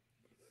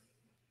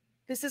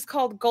 This is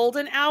called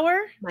Golden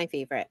Hour. My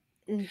favorite.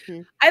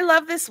 I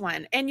love this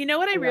one. And you know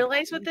what I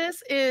realized with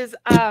this is,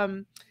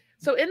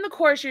 so in the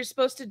course, you're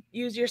supposed to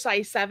use your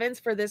size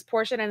 7s for this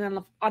portion. And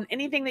then on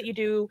anything that you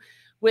do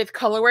with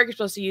color work, you're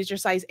supposed to use your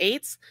size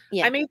 8s.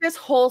 Yeah. I made this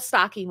whole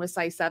stocking with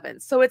size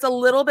 7s. So it's a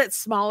little bit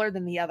smaller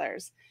than the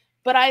others.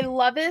 But I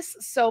love this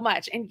so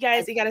much. And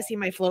guys, you got to see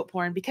my float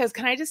porn because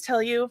can I just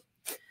tell you,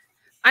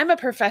 I'm a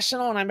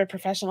professional and I'm a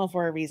professional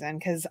for a reason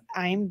because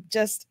I'm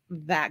just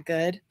that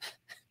good.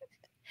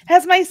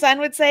 As my son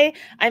would say,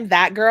 I'm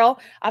that girl.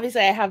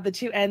 Obviously, I have the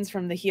 2 ends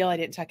from the heel I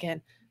didn't tuck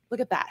in. Look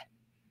at that.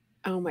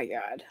 Oh my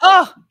God.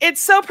 Oh,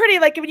 it's so pretty.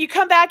 Like when you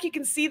come back, you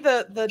can see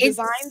the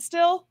design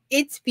still.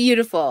 It's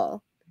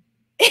beautiful.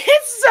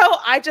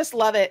 I just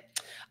love it.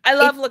 I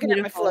love looking at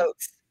my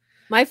floats.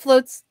 My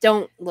floats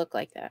don't look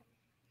like that.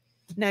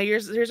 No,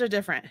 yours are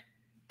different.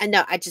 And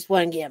no, I just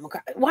want to get them.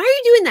 Why are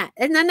you doing that?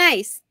 Isn't that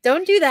nice?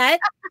 Don't do that.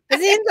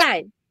 It's the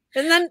inside.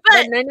 Isn't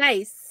that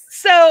nice?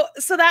 So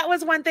that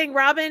was one thing,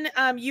 Robin.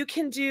 You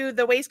can do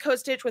the waistcoat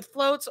stitch with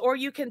floats, or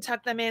you can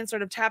tuck them in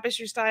sort of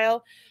tapestry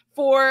style.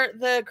 For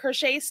the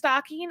crochet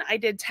stocking, I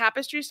did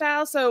tapestry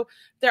style. So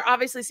they're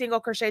obviously single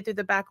crochet through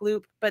the back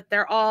loop, but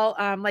they're all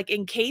like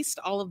encased.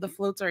 All of the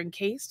floats are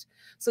encased.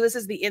 So this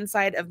is the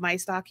inside of my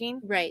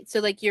stocking. Right. So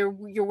like you're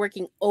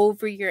working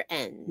over your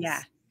ends.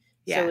 Yeah.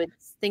 So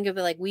think of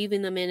it like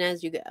weaving them in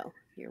as you go.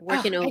 You're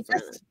working over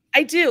them.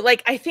 I do.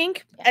 Like, I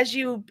think as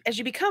you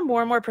become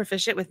more and more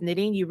proficient with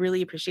knitting, you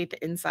really appreciate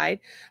the inside.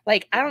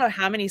 Like, I don't know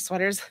how many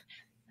sweaters.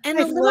 And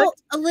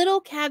a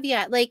little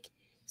caveat, like,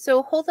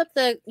 so hold up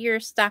your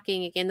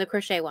stocking again, the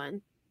crochet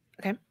one.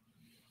 Okay.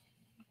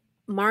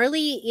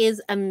 Marley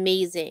is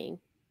amazing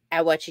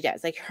at what she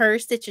does. Like, her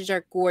stitches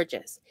are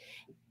gorgeous.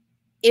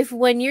 If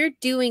when you're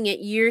doing it,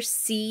 you're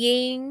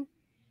seeing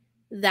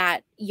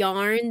that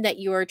yarn that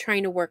you're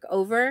trying to work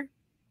over,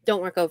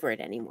 don't work over it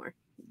anymore.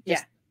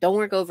 Don't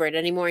work over it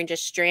anymore and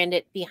just strand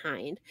it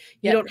behind.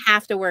 You don't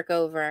have to work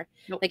over.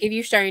 Nope. Like if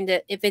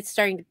it's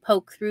starting to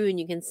poke through and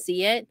you can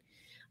see it,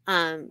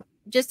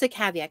 just a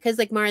caveat. Cause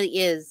like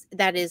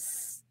that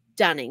is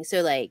stunning.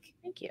 So like,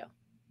 thank you.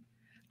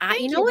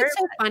 You know what's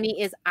so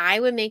funny is I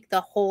would make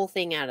the whole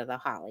thing out of the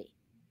holly.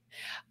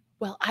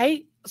 Well,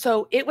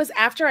 so it was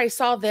after I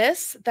saw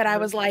this that I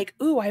was like,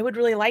 ooh, I would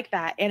really like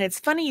that. And it's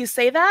funny you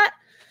say that,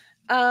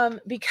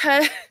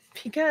 because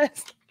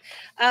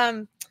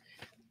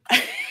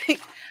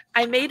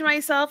I made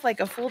myself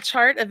like a full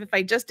chart of if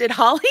I just did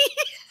holly.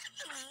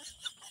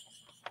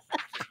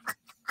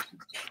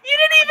 You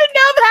didn't even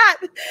know that.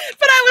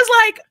 But I was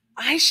like,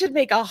 I should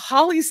make a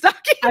holly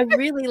stocking. I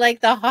really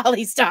like the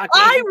holly stocking.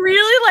 I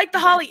really like the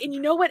holly. And you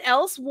know what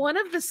else? One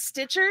of the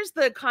stitchers,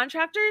 the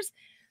contractors,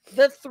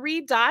 the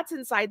 3 dots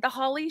inside the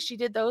holly, she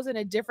did those in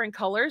a different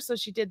color. So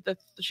she did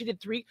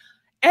 3,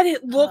 and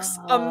it looks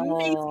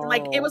amazing.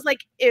 Like it was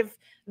like if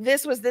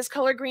this was this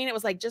color green, it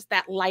was like just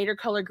that lighter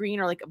color green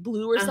or like a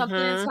blue or something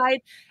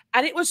inside.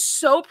 And it was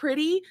so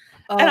pretty.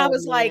 And I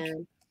was like,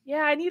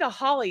 yeah, I need a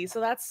holly. So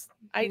that's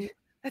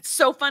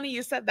so funny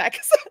you said that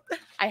because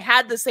I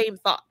had the same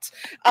thought.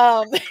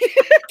 Because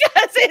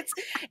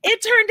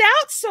it turned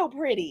out so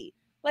pretty.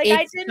 Like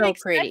I didn't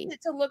expect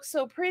it to look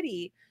so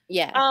pretty.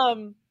 Yeah.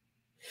 And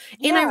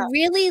I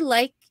really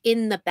like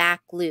in the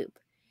back loop.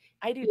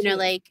 I do You know, too.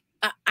 like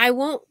I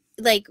won't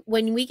like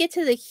when we get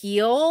to the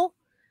heel,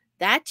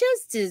 that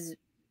just is.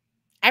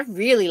 I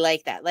really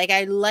like that. Like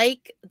I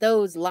like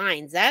those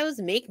lines. Those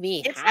make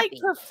me It's like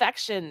happy.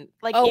 perfection.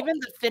 Like Oh, even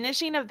the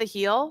finishing of the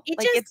heel, it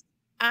like just it's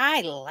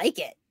I like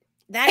it.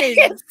 That is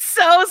it's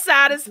so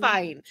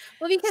satisfying.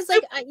 well because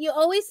like you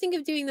always think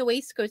of doing the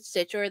waistcoat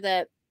stitch or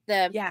the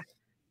Yeah.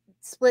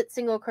 split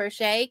single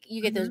crochet.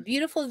 You get those Mhm.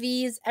 beautiful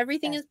V's.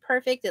 Everything Yes. is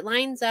perfect. It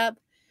lines up.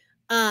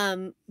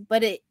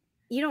 But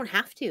you don't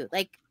have to.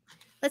 Like,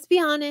 let's be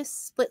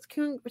honest,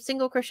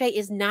 single crochet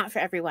is not for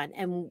everyone.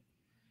 And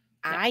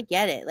No. I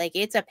get it. Like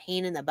it's a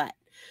pain in the butt.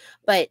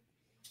 But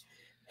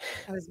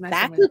I was messing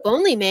back with loop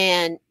only,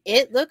 man,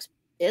 it looks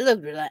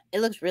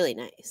really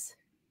nice.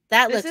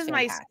 That this looks is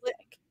my split.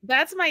 fantastic.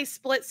 That's my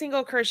split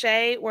single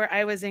crochet where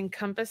I was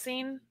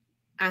encompassing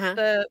Uh-huh.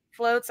 the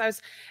floats.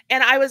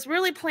 I was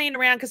really playing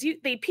around because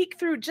they peek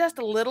through just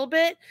a little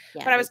bit,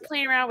 Yeah, but I they was do.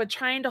 playing around with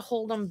trying to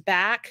hold them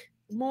back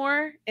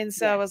more. And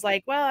so I Yeah, was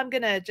like, well, I'm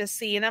gonna just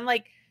see. And I'm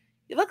like,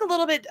 you look a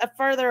little bit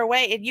further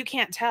away and you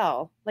can't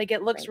tell. Like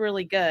it looks right.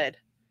 really good.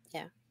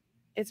 Yeah.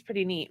 It's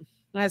pretty neat.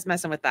 I was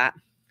messing with that.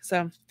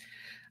 So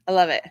I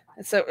love it.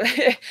 So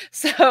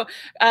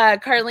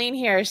Carlene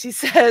here, she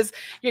says,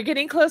 you're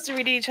getting close to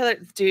reading each other.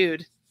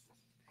 Dude,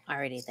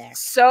 Already there.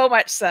 so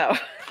much so.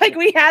 Like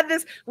we had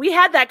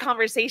that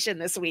conversation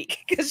this week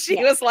because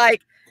she was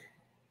like,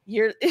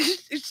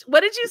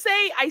 what did you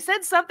say? I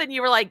said something.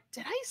 You were like,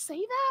 did I say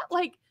that?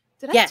 Like,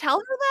 did I tell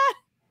her that?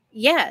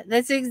 Yeah,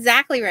 that's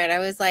exactly right. I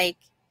was like,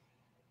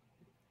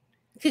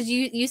 because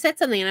you said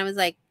something and I was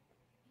like,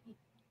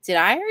 did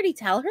I already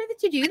tell her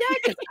to do that?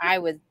 Because I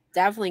was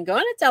definitely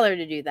going to tell her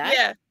to do that.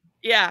 Yeah.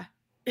 Yeah.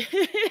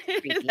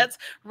 That's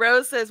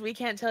Rose says we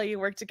can't tell you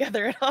work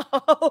together at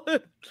all.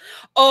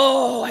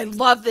 Oh, I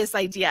love this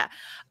idea.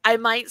 I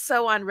might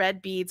sew on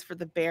red beads for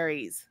the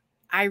berries.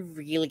 I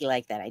really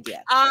like that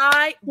idea.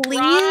 Bravo.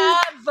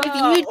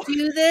 If you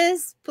do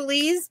this,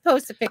 please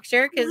post a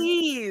picture because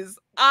Please.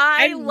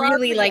 I'd love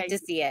really the like idea.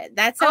 to see it.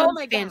 That Oh sounds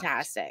my gosh.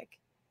 fantastic.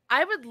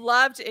 I would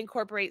love to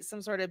incorporate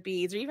some sort of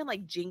beads or even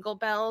like jingle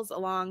bells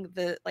along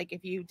like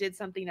if you did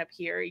something up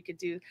here, you could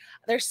do,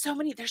 there's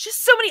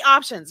just so many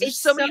options. There's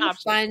so many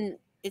options. Fun.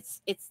 It's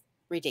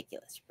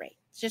ridiculous, right?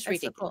 It's just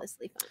That's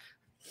ridiculously fun.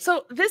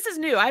 So this is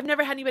new. I've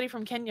never had anybody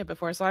from Kenya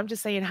before, so I'm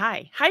just saying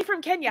hi. Hi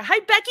from Kenya. Hi,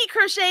 Becky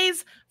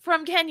Crochets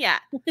from Kenya.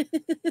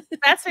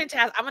 That's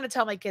fantastic. I'm going to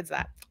tell my kids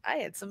that. I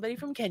had somebody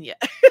from Kenya.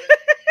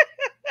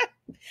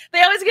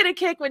 They always get a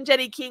kick when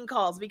Jenny King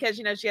calls because,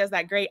 she has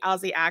that great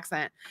Aussie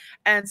accent.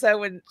 And so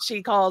when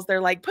she calls, they're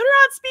like, put her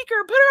on speaker,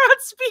 put her on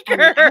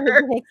speaker.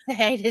 I was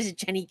excited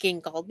Jenny King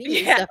called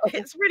me. Yeah, so.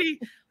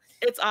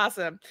 it's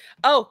awesome.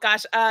 Oh,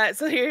 gosh.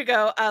 So here you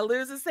go.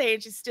 Luz is saying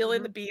she's still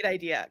in the bead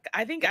idea.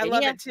 I think I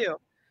love it too.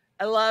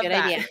 I love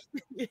that. Idea.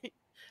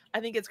 I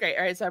think it's great.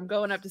 All right, so I'm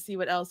going up to see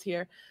what else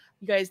here.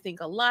 You guys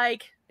think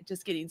alike?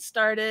 Just getting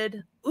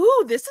started.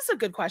 Ooh, this is a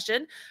good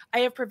question. I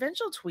have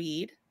provincial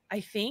tweed. I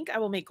think I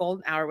will make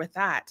golden hour with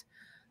that.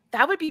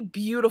 That would be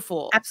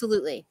beautiful.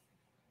 Absolutely.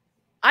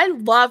 I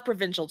love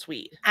provincial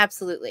tweed.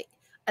 Absolutely.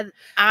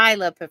 I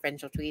love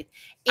provincial tweed.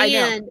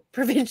 And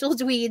provincial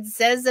tweed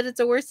says that it's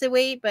a worsted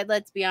weight, but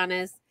let's be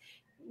honest,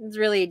 it's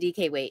really a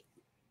DK weight.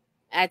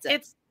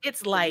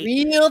 It's light.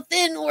 Real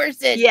thin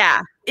worsted.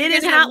 Yeah. It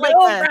is not like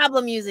no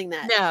problem using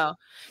that. No.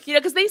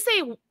 Because they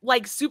say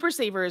like Super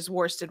Saver is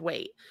worsted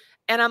weight.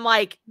 And I'm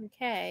like,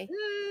 okay.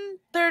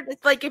 They're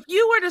like, if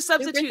you were to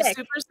substitute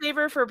Super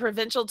Saver for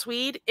provincial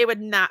tweed, it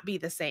would not be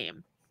the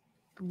same.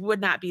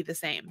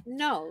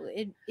 No,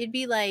 it'd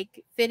be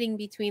like fitting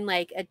between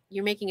like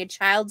you're making a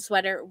child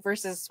sweater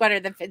versus a sweater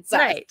that fits us.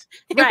 Right.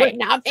 It would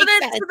not make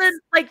sense. So then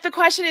like the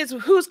question is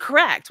who's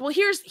correct? Well,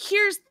 here's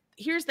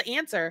the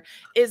answer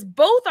is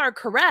both are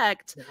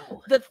correct.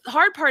 No. The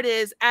hard part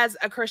is as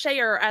a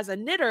crocheter or as a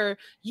knitter,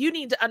 you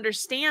need to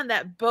understand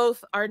that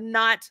both are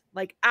not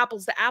like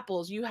apples to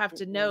apples. You have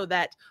to know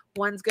that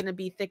one's going to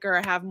be thicker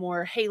or have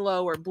more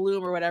halo or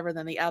bloom or whatever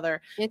than the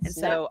other. That's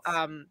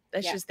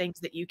just things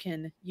that you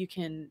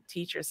can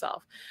teach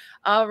yourself.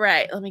 All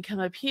right, let me come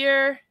up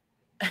here.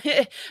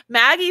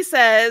 Maggie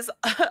says,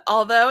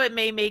 although it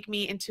may make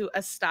me into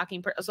a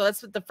stocking person. So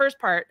that's the first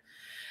part.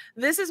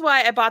 This is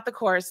why I bought the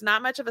course.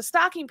 Not much of a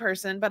stocking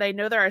person, but I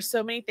know there are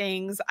so many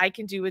things I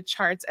can do with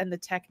charts and the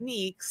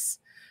techniques,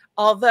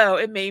 although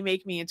it may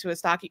make me into a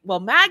stocking.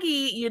 Well,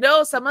 Maggie,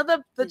 some of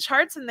the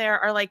charts in there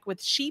are like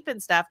with sheep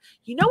and stuff.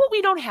 You know what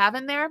we don't have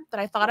in there that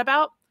I thought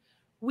about?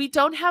 We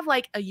don't have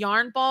like a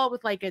yarn ball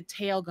with like a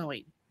tail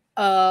going.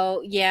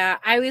 Oh, yeah.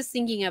 I was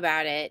thinking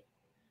about it.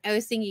 I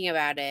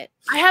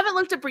haven't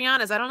looked at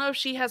Brianna's. I don't know if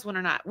she has one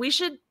or not. We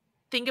should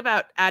think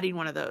about adding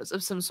one of those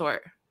of some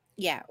sort.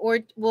 Yeah, or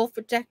we'll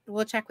check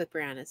with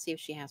Brianna, see if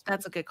she has one.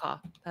 That's a good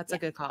call. A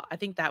good call. I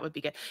think that would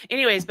be good.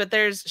 Anyways, but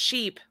there's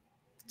sheep,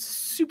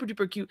 super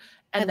duper cute,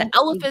 and the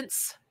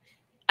elephants.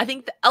 I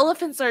think the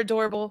elephants are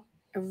adorable.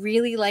 I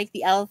really like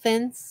the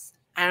elephants.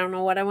 I don't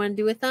know what I want to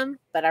do with them,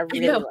 but I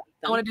really like them.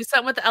 I want to do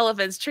something with the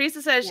elephants.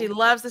 Teresa says she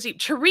loves the sheep.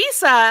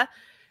 Teresa,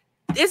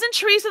 Isn't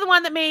Teresa the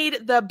one that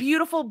made the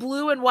beautiful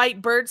blue and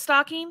white bird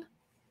stocking?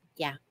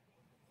 Yeah.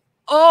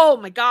 Oh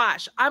my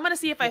gosh. I'm going to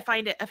see if I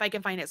find it, if I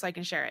can find it so I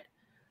can share it.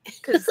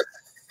 Because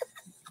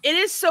it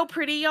is so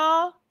pretty,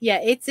 y'all. Yeah,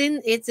 it's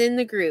in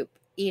the group.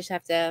 You just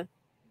have to.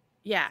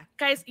 Yeah.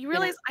 Guys, you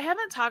realize I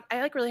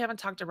really haven't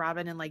talked to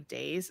Robin in like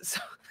days. So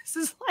this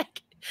is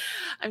like,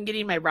 I'm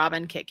getting my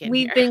Robin kick in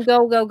We've here. been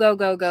go, go, go,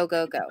 go, go,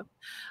 go, go.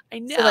 I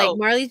know. So like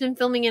Marley's been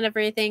filming and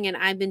everything, and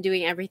I've been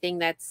doing everything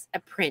that's a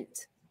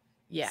print.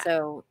 Yeah.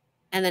 So,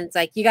 and then it's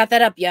like, you got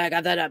that up? Yeah, I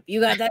got that up. You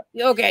got that?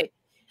 Okay.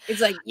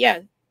 It's like, yeah,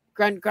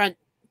 grunt, grunt.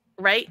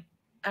 Right?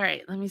 All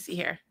right. Let me see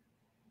here.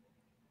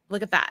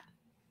 Look at that.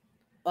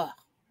 Oh.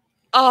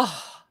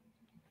 Oh.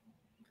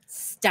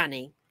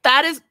 Stunning.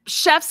 That is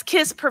chef's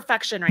kiss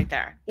perfection right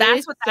there.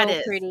 That's what that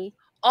is. Pretty.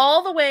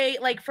 All the way,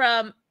 like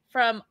from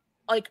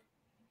like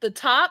the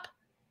top,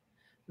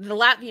 the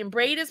Latvian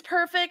braid is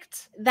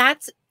perfect.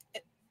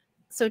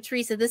 So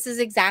Teresa, this is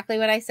exactly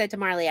what I said to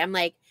Marley. I'm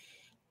like,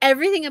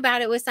 everything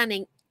about it was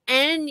stunning.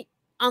 And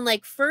on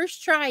like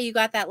first try, you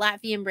got that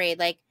Latvian braid.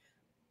 Like,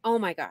 oh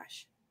my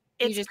gosh.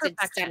 You just did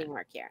stunning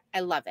work here.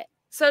 I love it.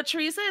 So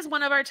Teresa is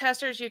one of our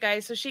testers, you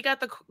guys. So she got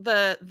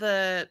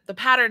the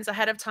patterns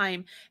ahead of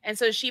time. And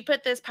so she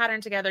put this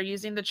pattern together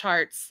using the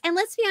charts. And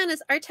let's be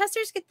honest, our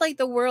testers get like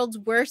the world's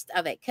worst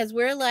of it, because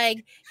we're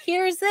like,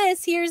 here's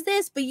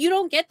this, but you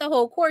don't get the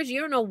whole course.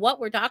 You don't know what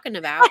we're talking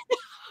about.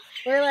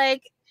 We're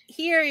like,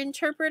 here,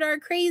 interpret our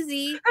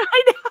crazy.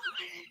 I know.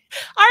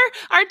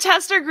 Our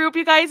tester group,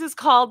 you guys, is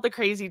called the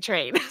Crazy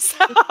Train.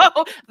 So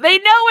they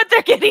know what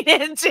they're getting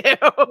into.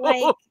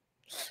 Like,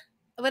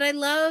 but I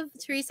love,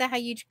 Teresa, how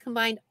you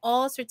combined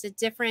all sorts of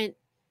different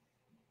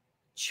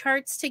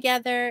charts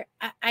together.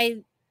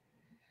 I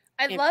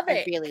love it.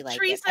 I really like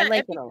Teresa, it. I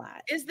like it a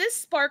lot. Is this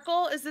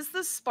sparkle? Is this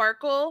the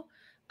sparkle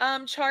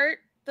chart?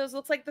 Those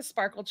looks like the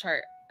sparkle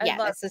chart. Yeah,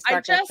 that's the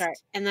sparkle chart.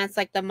 And that's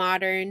like the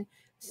modern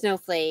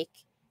snowflake,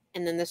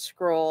 and then the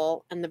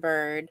scroll and the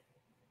bird.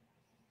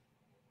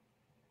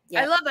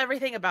 Yep. I love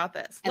everything about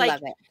this. I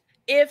love it.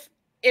 If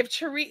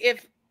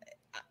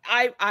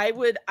I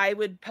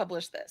would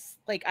publish this.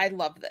 Like, I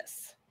love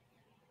this.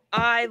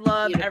 I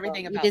love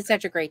everything about it. You did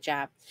such a great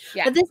job.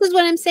 Yeah. But this is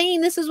what I'm saying.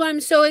 This is what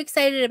I'm so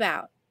excited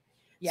about.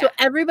 Yeah. So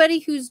everybody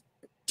who's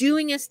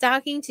doing a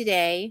stocking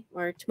today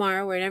or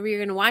tomorrow, whenever you're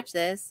going to watch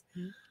this,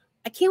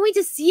 I can't wait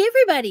to see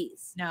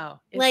everybody's. No,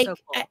 it's like, so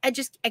cool.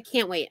 I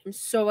can't wait. I'm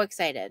so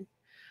excited.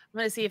 I'm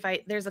going to see if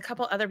there's a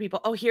couple other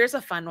people. Oh, here's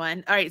a fun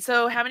one. All right.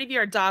 So how many of you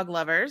are dog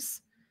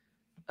lovers?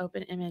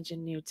 Open image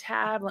and new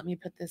tab. Let me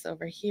put this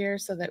over here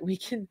so that we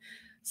can,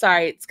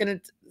 sorry,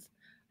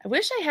 I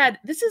wish I had,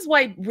 this is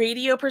why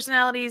radio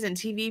personalities and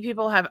TV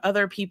people have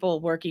other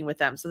people working with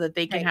them so that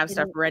they can have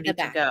stuff ready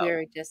to go.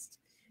 We're just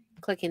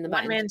clicking the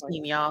button. One-man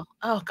team, y'all.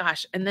 Oh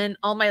gosh. And then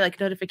all my like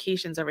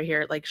notifications over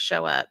here like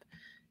show up.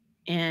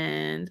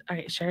 And all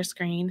right, share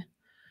screen.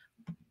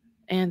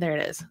 And there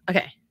it is.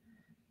 Okay.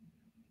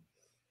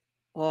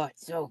 Oh,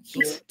 it's so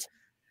cute.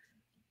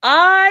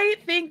 I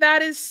think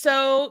that is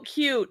so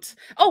cute.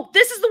 Oh,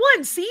 this is the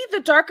one. See the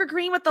darker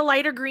green with the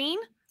lighter green?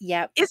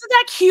 Yep. Isn't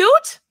that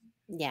cute?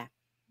 Yeah.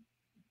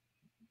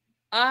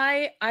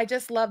 I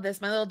just love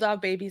this. My little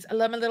dog babies. I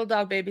love my little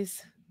dog babies.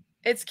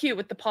 It's cute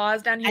with the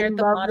paws down here at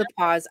the bottom. I love the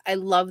paws. I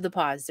love the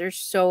paws. They're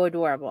so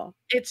adorable.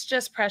 It's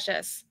just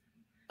precious.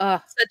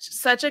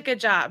 Such a good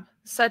job.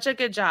 Such a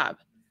good job.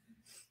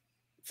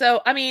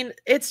 So, I mean,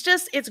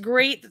 it's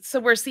great. So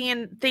we're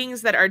seeing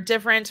things that are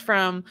different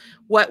from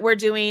what we're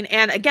doing.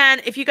 And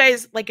again, if you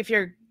guys, like, if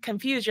you're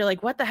confused, you're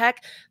like, what the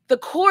heck? The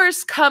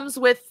course comes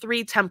with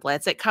 3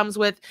 templates. It comes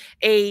with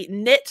a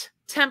knit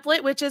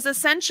template, which is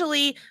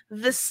essentially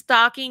the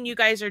stocking you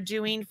guys are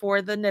doing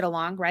for the knit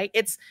along, right?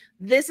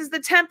 This is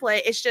the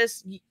template. It's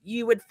just,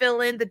 you would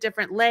fill in the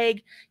different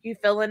leg, you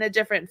fill in a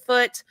different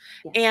foot,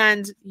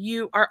 and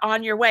you are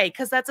on your way.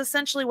 Cause that's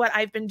essentially what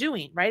I've been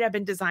doing, right? I've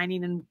been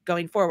designing and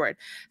going forward.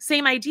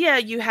 Same idea.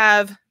 You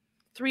have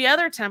 3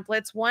 other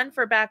templates, one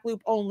for back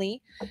loop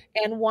only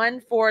and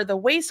one for the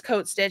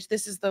waistcoat stitch.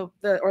 This is the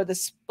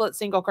split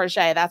single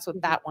crochet. That's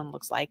what that one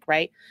looks like,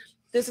 right?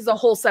 This is a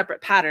whole separate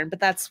pattern, but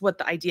that's what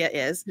the idea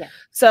is. Yeah.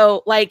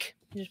 So like,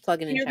 just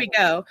plug it in. Here we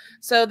go.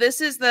 So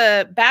this is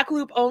the back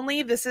loop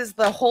only. This is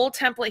the whole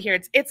template here.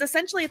 It's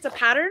essentially, it's a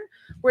pattern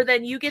where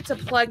then you get to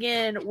plug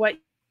in what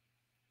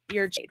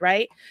you're,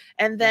 right?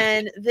 And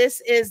then this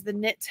is the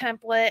knit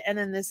template. And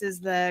then this is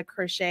the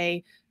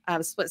crochet,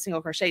 split single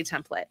crochet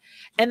template.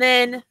 And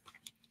then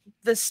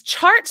this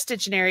chart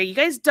Stitchionary, you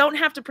guys don't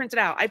have to print it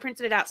out. I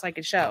printed it out so I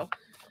could show,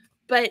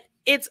 but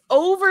it's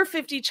over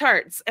 50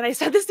 charts. And I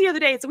said this the other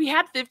day. So we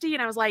had 50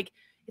 and I was like,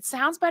 it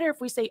sounds better if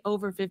we say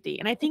over 50.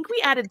 And I think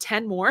we added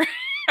 10 more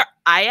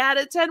I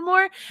added 10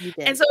 more. You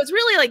did. And so it's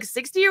really like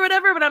 60 or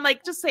whatever, but I'm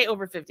like, just say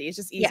over 50. It's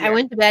just easier. Yeah, I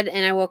went to bed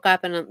and I woke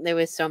up and there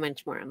was so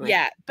much more. I'm like,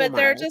 yeah, but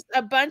there are just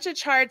a bunch of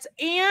charts,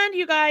 and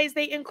you guys,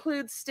 they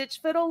include Stitch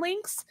Fiddle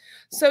links.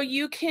 So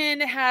you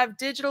can have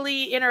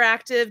digitally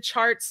interactive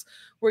charts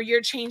where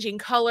you're changing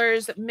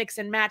colors, mix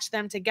and match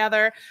them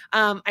together.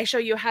 I show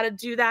you how to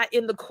do that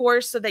in the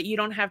course so that you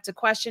don't have to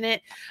question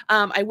it.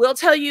 I will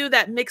tell you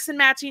that mix and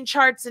matching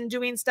charts and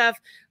doing stuff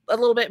a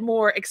little bit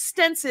more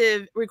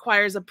extensive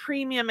requires a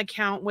premium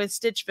account with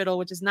Stitch Fiddle,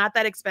 which is not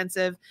that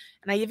expensive.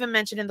 And I even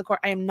mentioned in the course,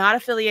 I am not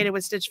affiliated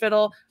with Stitch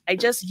Fiddle. I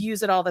just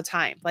use it all the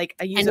time. Like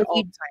I use it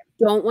all the time.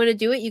 Don't want to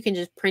do it, you can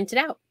just print it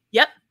out.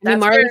 Yep. I mean,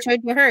 Marley showed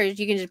you hers.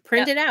 You can just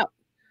print it out.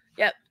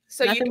 Yep.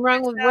 So nothing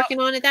wrong with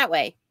working on it that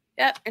way.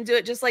 Yep. And do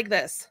it just like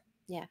this.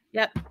 Yeah.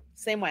 Yep.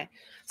 Same way.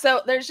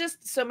 So there's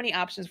just so many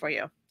options for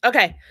you.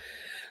 Okay.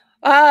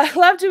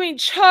 Love doing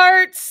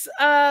charts.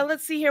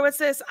 Let's see here. What's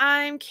this?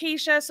 I'm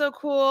Keisha. So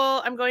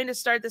cool. I'm going to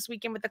start this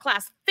weekend with the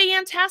class.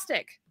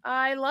 Fantastic.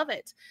 I love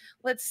it.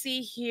 Let's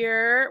see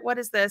here. What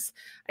is this?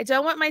 I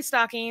don't want my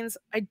stockings.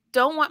 I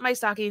don't want my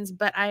stockings,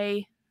 but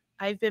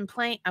I've been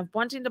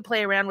wanting to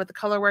play around with the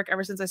color work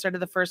ever since I started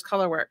the first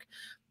color work.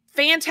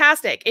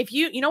 Fantastic. If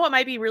you know what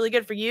might be really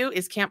good for you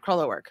is camp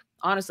color work.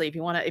 Honestly,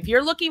 if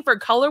you're looking for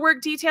color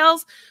work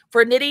details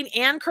for knitting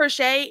and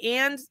crochet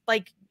and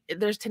like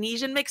there's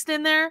Tunisian mixed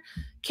in there,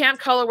 camp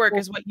color work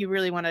is what you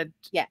really want to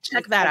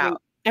check that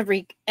out.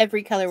 Every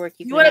color work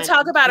you want to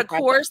talk about a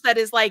course that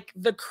is like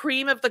the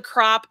cream of the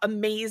crop,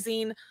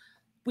 amazing.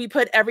 We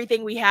put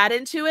everything we had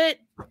into it.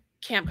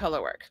 Camp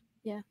color work.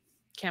 Yeah.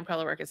 Camp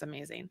color work is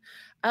amazing.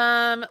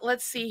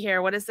 Let's see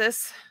here. What is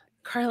this?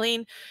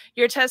 Carlene,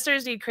 your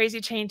testers need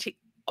crazy chain.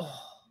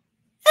 Oh,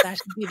 that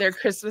should be their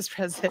Christmas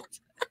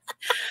present.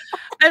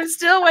 I'm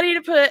still waiting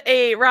to put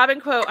a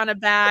Robin quote on a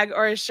bag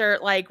or a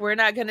shirt. Like, we're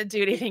not going to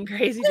do anything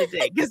crazy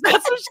today because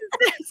that's what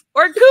she says.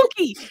 Or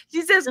kooky.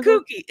 She says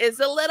kooky. It's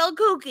a little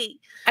kooky.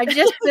 I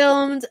just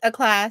filmed a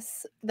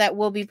class that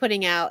we'll be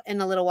putting out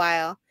in a little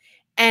while.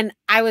 And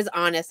I was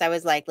honest. I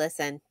was like,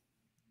 listen,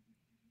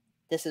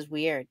 this is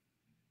weird.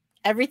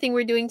 Everything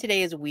we're doing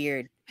today is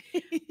weird.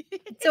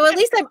 So at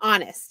least I'm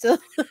honest. You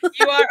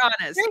are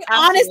honest. Very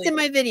honest in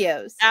my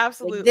videos.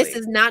 Absolutely. Like, this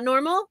is not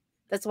normal.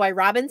 That's why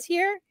Robin's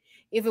here.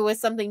 If it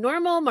was something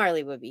normal,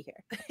 Marley would be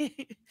here.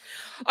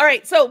 All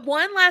right. So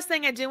one last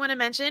thing I do want to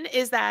mention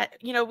is that,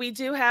 we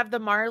do have the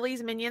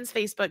Marley's Minions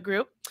Facebook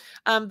group.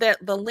 The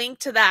link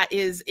to that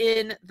is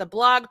in the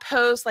blog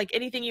post, like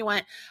anything you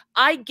want.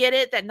 I get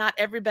it that not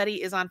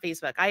everybody is on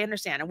Facebook. I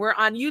understand. And we're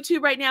on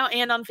YouTube right now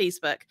and on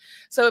Facebook.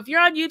 So if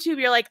you're on YouTube,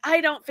 you're like,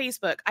 I don't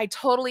Facebook. I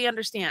totally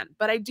understand.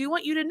 But I do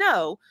want you to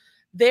know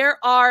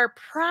there are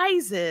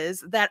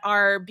prizes that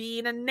are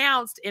being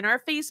announced in our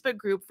Facebook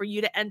group for you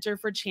to enter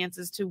for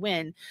chances to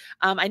win.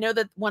 I know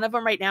that one of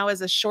them right now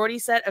is a shorty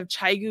set of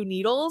Chaigu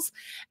needles.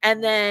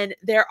 And then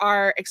there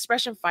are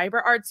Expression Fiber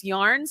Arts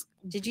yarns.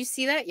 Did you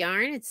see that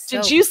yarn?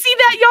 Did you see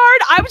that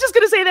yarn? I was just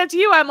going to say that to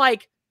you. I'm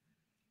like,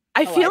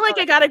 I feel like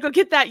I got to go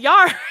get that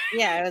yarn.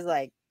 Yeah, I was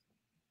like.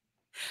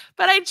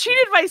 But I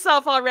treated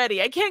myself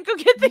already. I can't go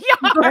get the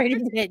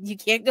yarn. You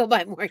can't go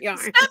buy more yarn.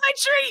 Spend my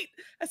treat.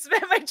 I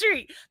spent my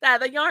treat.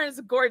 The yarn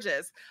is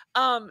gorgeous.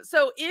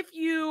 So if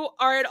you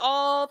are at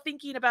all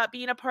thinking about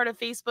being a part of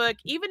Facebook,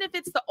 even if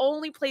it's the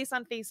only place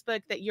on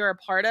Facebook that you're a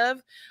part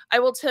of, I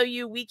will tell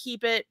you we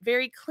keep it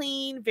very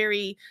clean,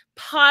 very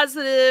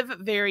positive,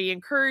 very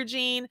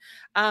encouraging.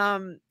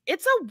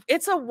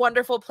 It's a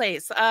wonderful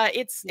place.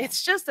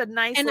 It's just a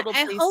nice little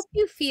place. I hope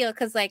you feel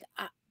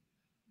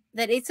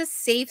that it's a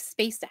safe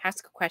space to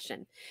ask a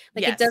question.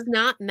 Like it does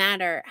not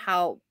matter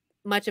how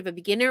much of a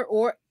beginner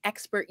or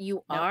expert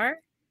you are.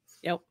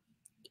 Yep.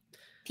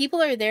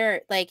 People are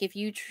there. Like if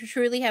you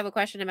truly have a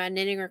question about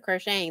knitting or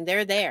crocheting,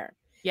 they're there.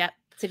 Yeah.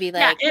 To be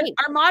like, and hey,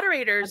 our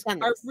moderators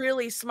are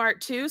really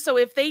smart too. So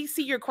if they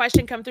see your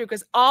question come through,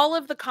 because all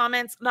the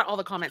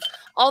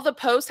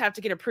posts have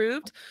to get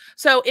approved.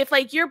 So if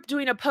like you're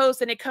doing a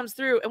post and it comes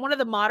through and one of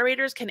the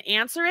moderators can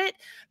answer it,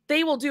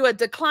 they will do a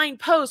decline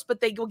post,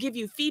 but they will give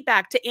you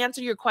feedback to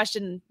answer your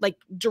question like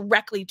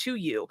directly to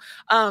you.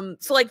 So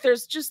like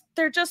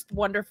they're just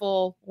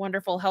wonderful,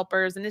 wonderful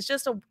helpers. And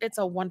it's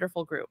a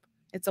wonderful group.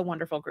 It's a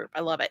wonderful group. I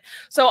love it.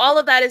 So all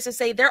of that is to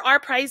say there are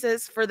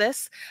prizes for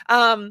this.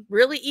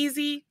 Really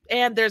easy.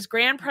 And there's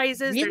grand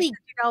prizes. Really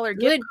 $50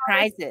 good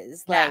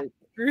prizes. Like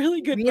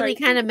really good. Really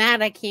kind of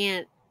mad I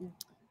can't.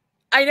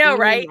 I know,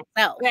 right?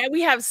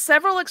 We have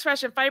several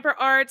Expression Fiber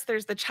Arts.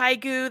 There's the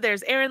Chaigu.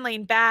 There's Erin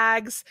Lane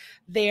bags.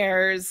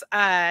 There's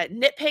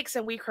Knit Picks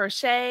and We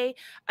Crochet.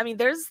 I mean,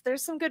 there's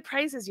some good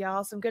prizes,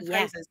 y'all. Some good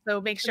prizes.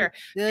 So make sure.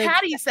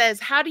 Patty says,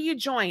 how do you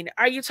join?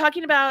 Are you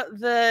talking about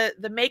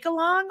the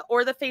Make-Along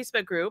or the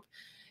Facebook group?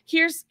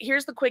 Here's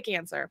the quick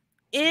answer.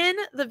 In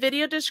the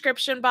video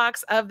description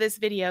box of this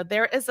video,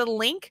 there is a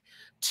link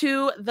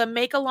to the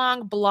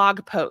Make-Along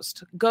blog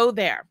post. Go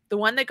there. The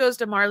one that goes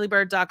to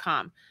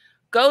marleybird.com.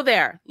 Go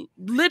there.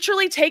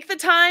 Literally take the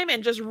time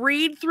and just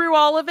read through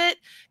all of it,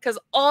 because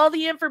all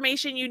the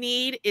information you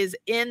need is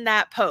in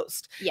that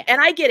post. Yeah.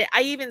 And I get it.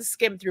 I even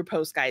skim through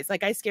posts, guys.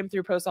 Like I skim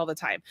through posts all the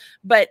time.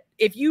 But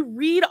if you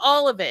read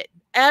all of it,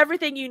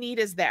 everything you need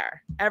is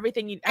there.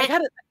 Everything you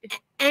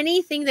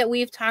anything that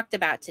we've talked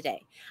about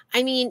today.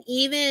 I mean,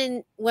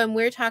 even when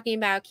we're talking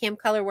about Camp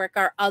Color Work,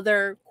 our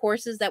other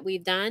courses that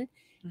we've done,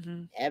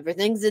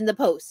 everything's in the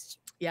post.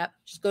 Yep.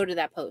 Just go to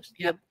that post.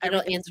 Yep.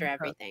 It'll answer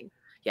everything.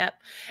 Yep.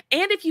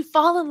 And if you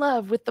fall in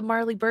love with the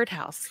Marley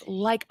Birdhouse,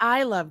 like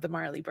I love the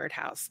Marley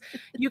Birdhouse,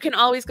 you can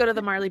always go to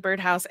the Marley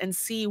Birdhouse and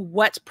see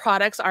what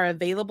products are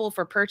available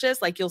for purchase.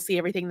 Like you'll see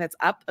everything that's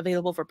up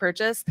available for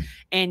purchase,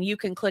 and you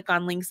can click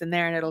on links in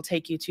there and it'll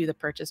take you to the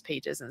purchase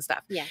pages and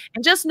stuff. Yeah.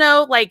 And just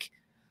know, like,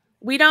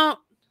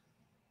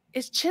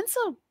 is chintz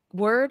a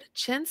word?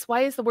 Chintz?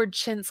 Why is the word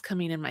chintz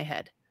coming in my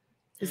head?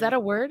 Is that a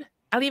word?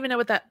 I don't even know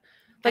what that.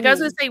 Like I was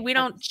going to say, we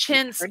don't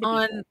chintz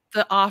on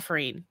the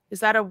offering. Is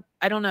that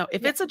I don't know.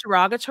 If it's a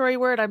derogatory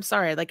word, I'm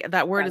sorry. Like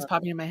that word is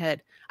popping in my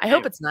head. I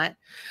hope it's not.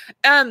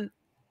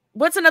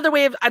 What's another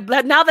way of,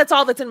 now that's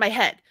all that's in my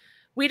head.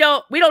 We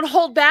don't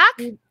hold back.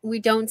 We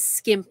don't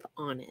skimp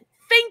on it.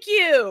 Thank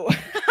you.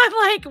 I'm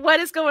like, what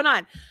is going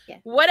on? Yeah.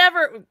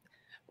 Whatever.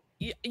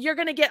 You're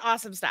going to get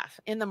awesome stuff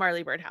in the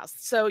Marley Birdhouse.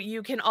 So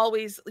you can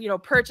always,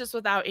 purchase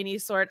without any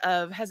sort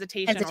of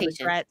hesitation. Or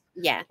regret.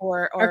 Yeah.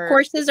 Or our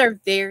courses are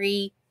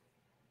very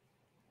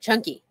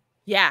chunky.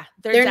 Yeah.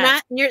 They're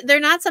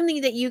not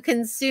something that you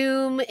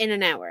consume in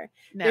an hour.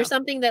 No. They're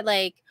something that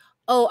like,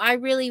 oh, I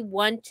really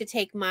want to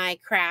take my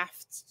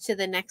craft to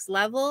the next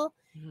level.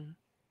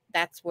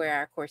 That's where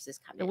our courses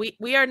come in.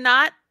 We are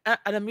not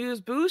an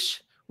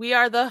amuse-bouche. We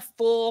are the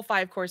full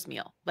 5-course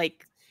meal.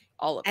 Like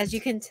all of it. As you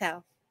can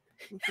tell.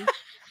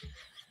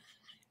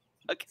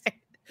 Okay.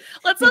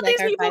 Let's let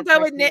these people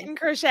go with knit and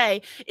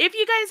crochet. If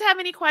you guys have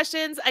any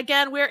questions,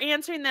 again, we're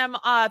answering them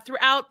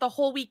throughout the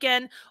whole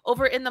weekend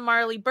over in the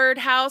Marley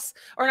Birdhouse,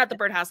 or not the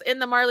Birdhouse, in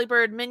the Marley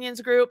Bird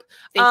Minions group.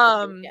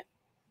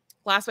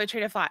 Last way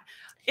train of thought.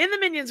 In the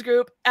Minions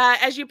group,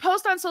 as you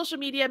post on social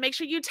media, make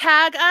sure you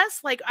tag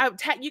us. Like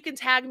you can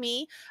tag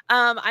me.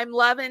 I'm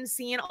loving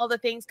seeing all the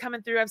things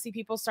coming through. I've seen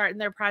people starting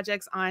their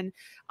projects on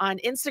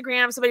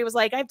Instagram. Somebody was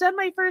like, I've done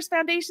my first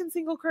foundation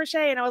single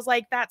crochet. And I was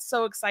like, that's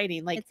so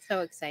exciting. Like it's so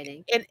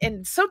exciting.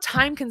 And so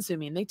time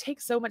consuming. They take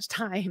so much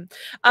time.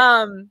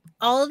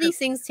 All of these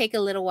things take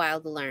a little while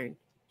to learn.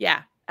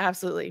 Yeah.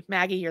 Absolutely.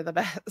 Maggie, you're the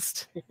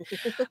best.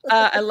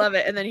 I love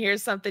it. And then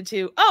here's something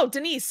too. Oh,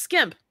 Denise,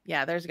 skimp.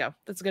 Yeah, there's a go.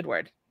 That's a good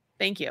word.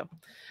 Thank you.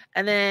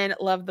 And then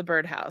love the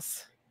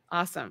birdhouse.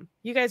 Awesome.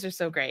 You guys are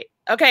so great.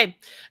 Okay.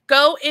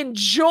 Go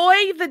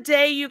enjoy the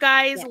day, you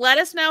guys. Yeah. Let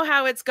us know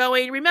how it's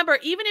going. Remember,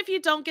 even if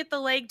you don't get the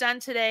leg done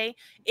today,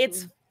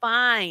 it's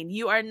fine.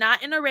 You are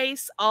not in a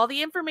race. All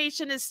the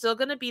information is still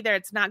going to be there.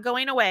 It's not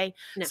going away.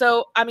 No.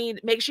 So, I mean,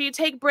 make sure you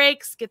take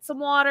breaks, get some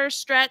water,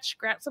 stretch,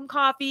 grab some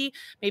coffee,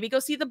 maybe go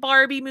see the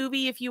Barbie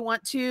movie if you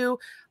want to.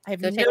 I have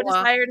no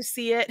desire to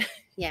see it.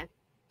 Yeah.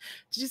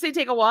 Did you say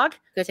take a walk?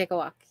 Go take a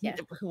walk. Yeah.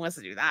 Who wants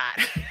to do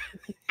that?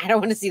 I don't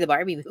want to see the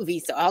Barbie movie,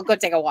 so I'll go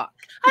take a walk.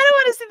 I don't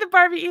want to see the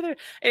Barbie either.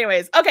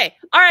 Anyways, okay.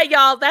 All right,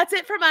 y'all. That's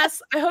it from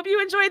us. I hope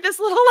you enjoyed this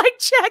little like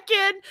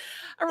check-in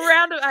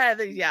around.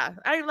 Yeah,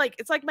 I'm like,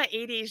 it's like my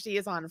ADHD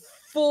is on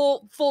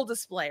full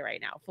display right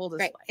now. Full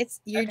display. Right.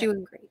 You're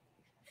doing great.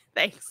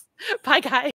 Thanks. Bye, guys.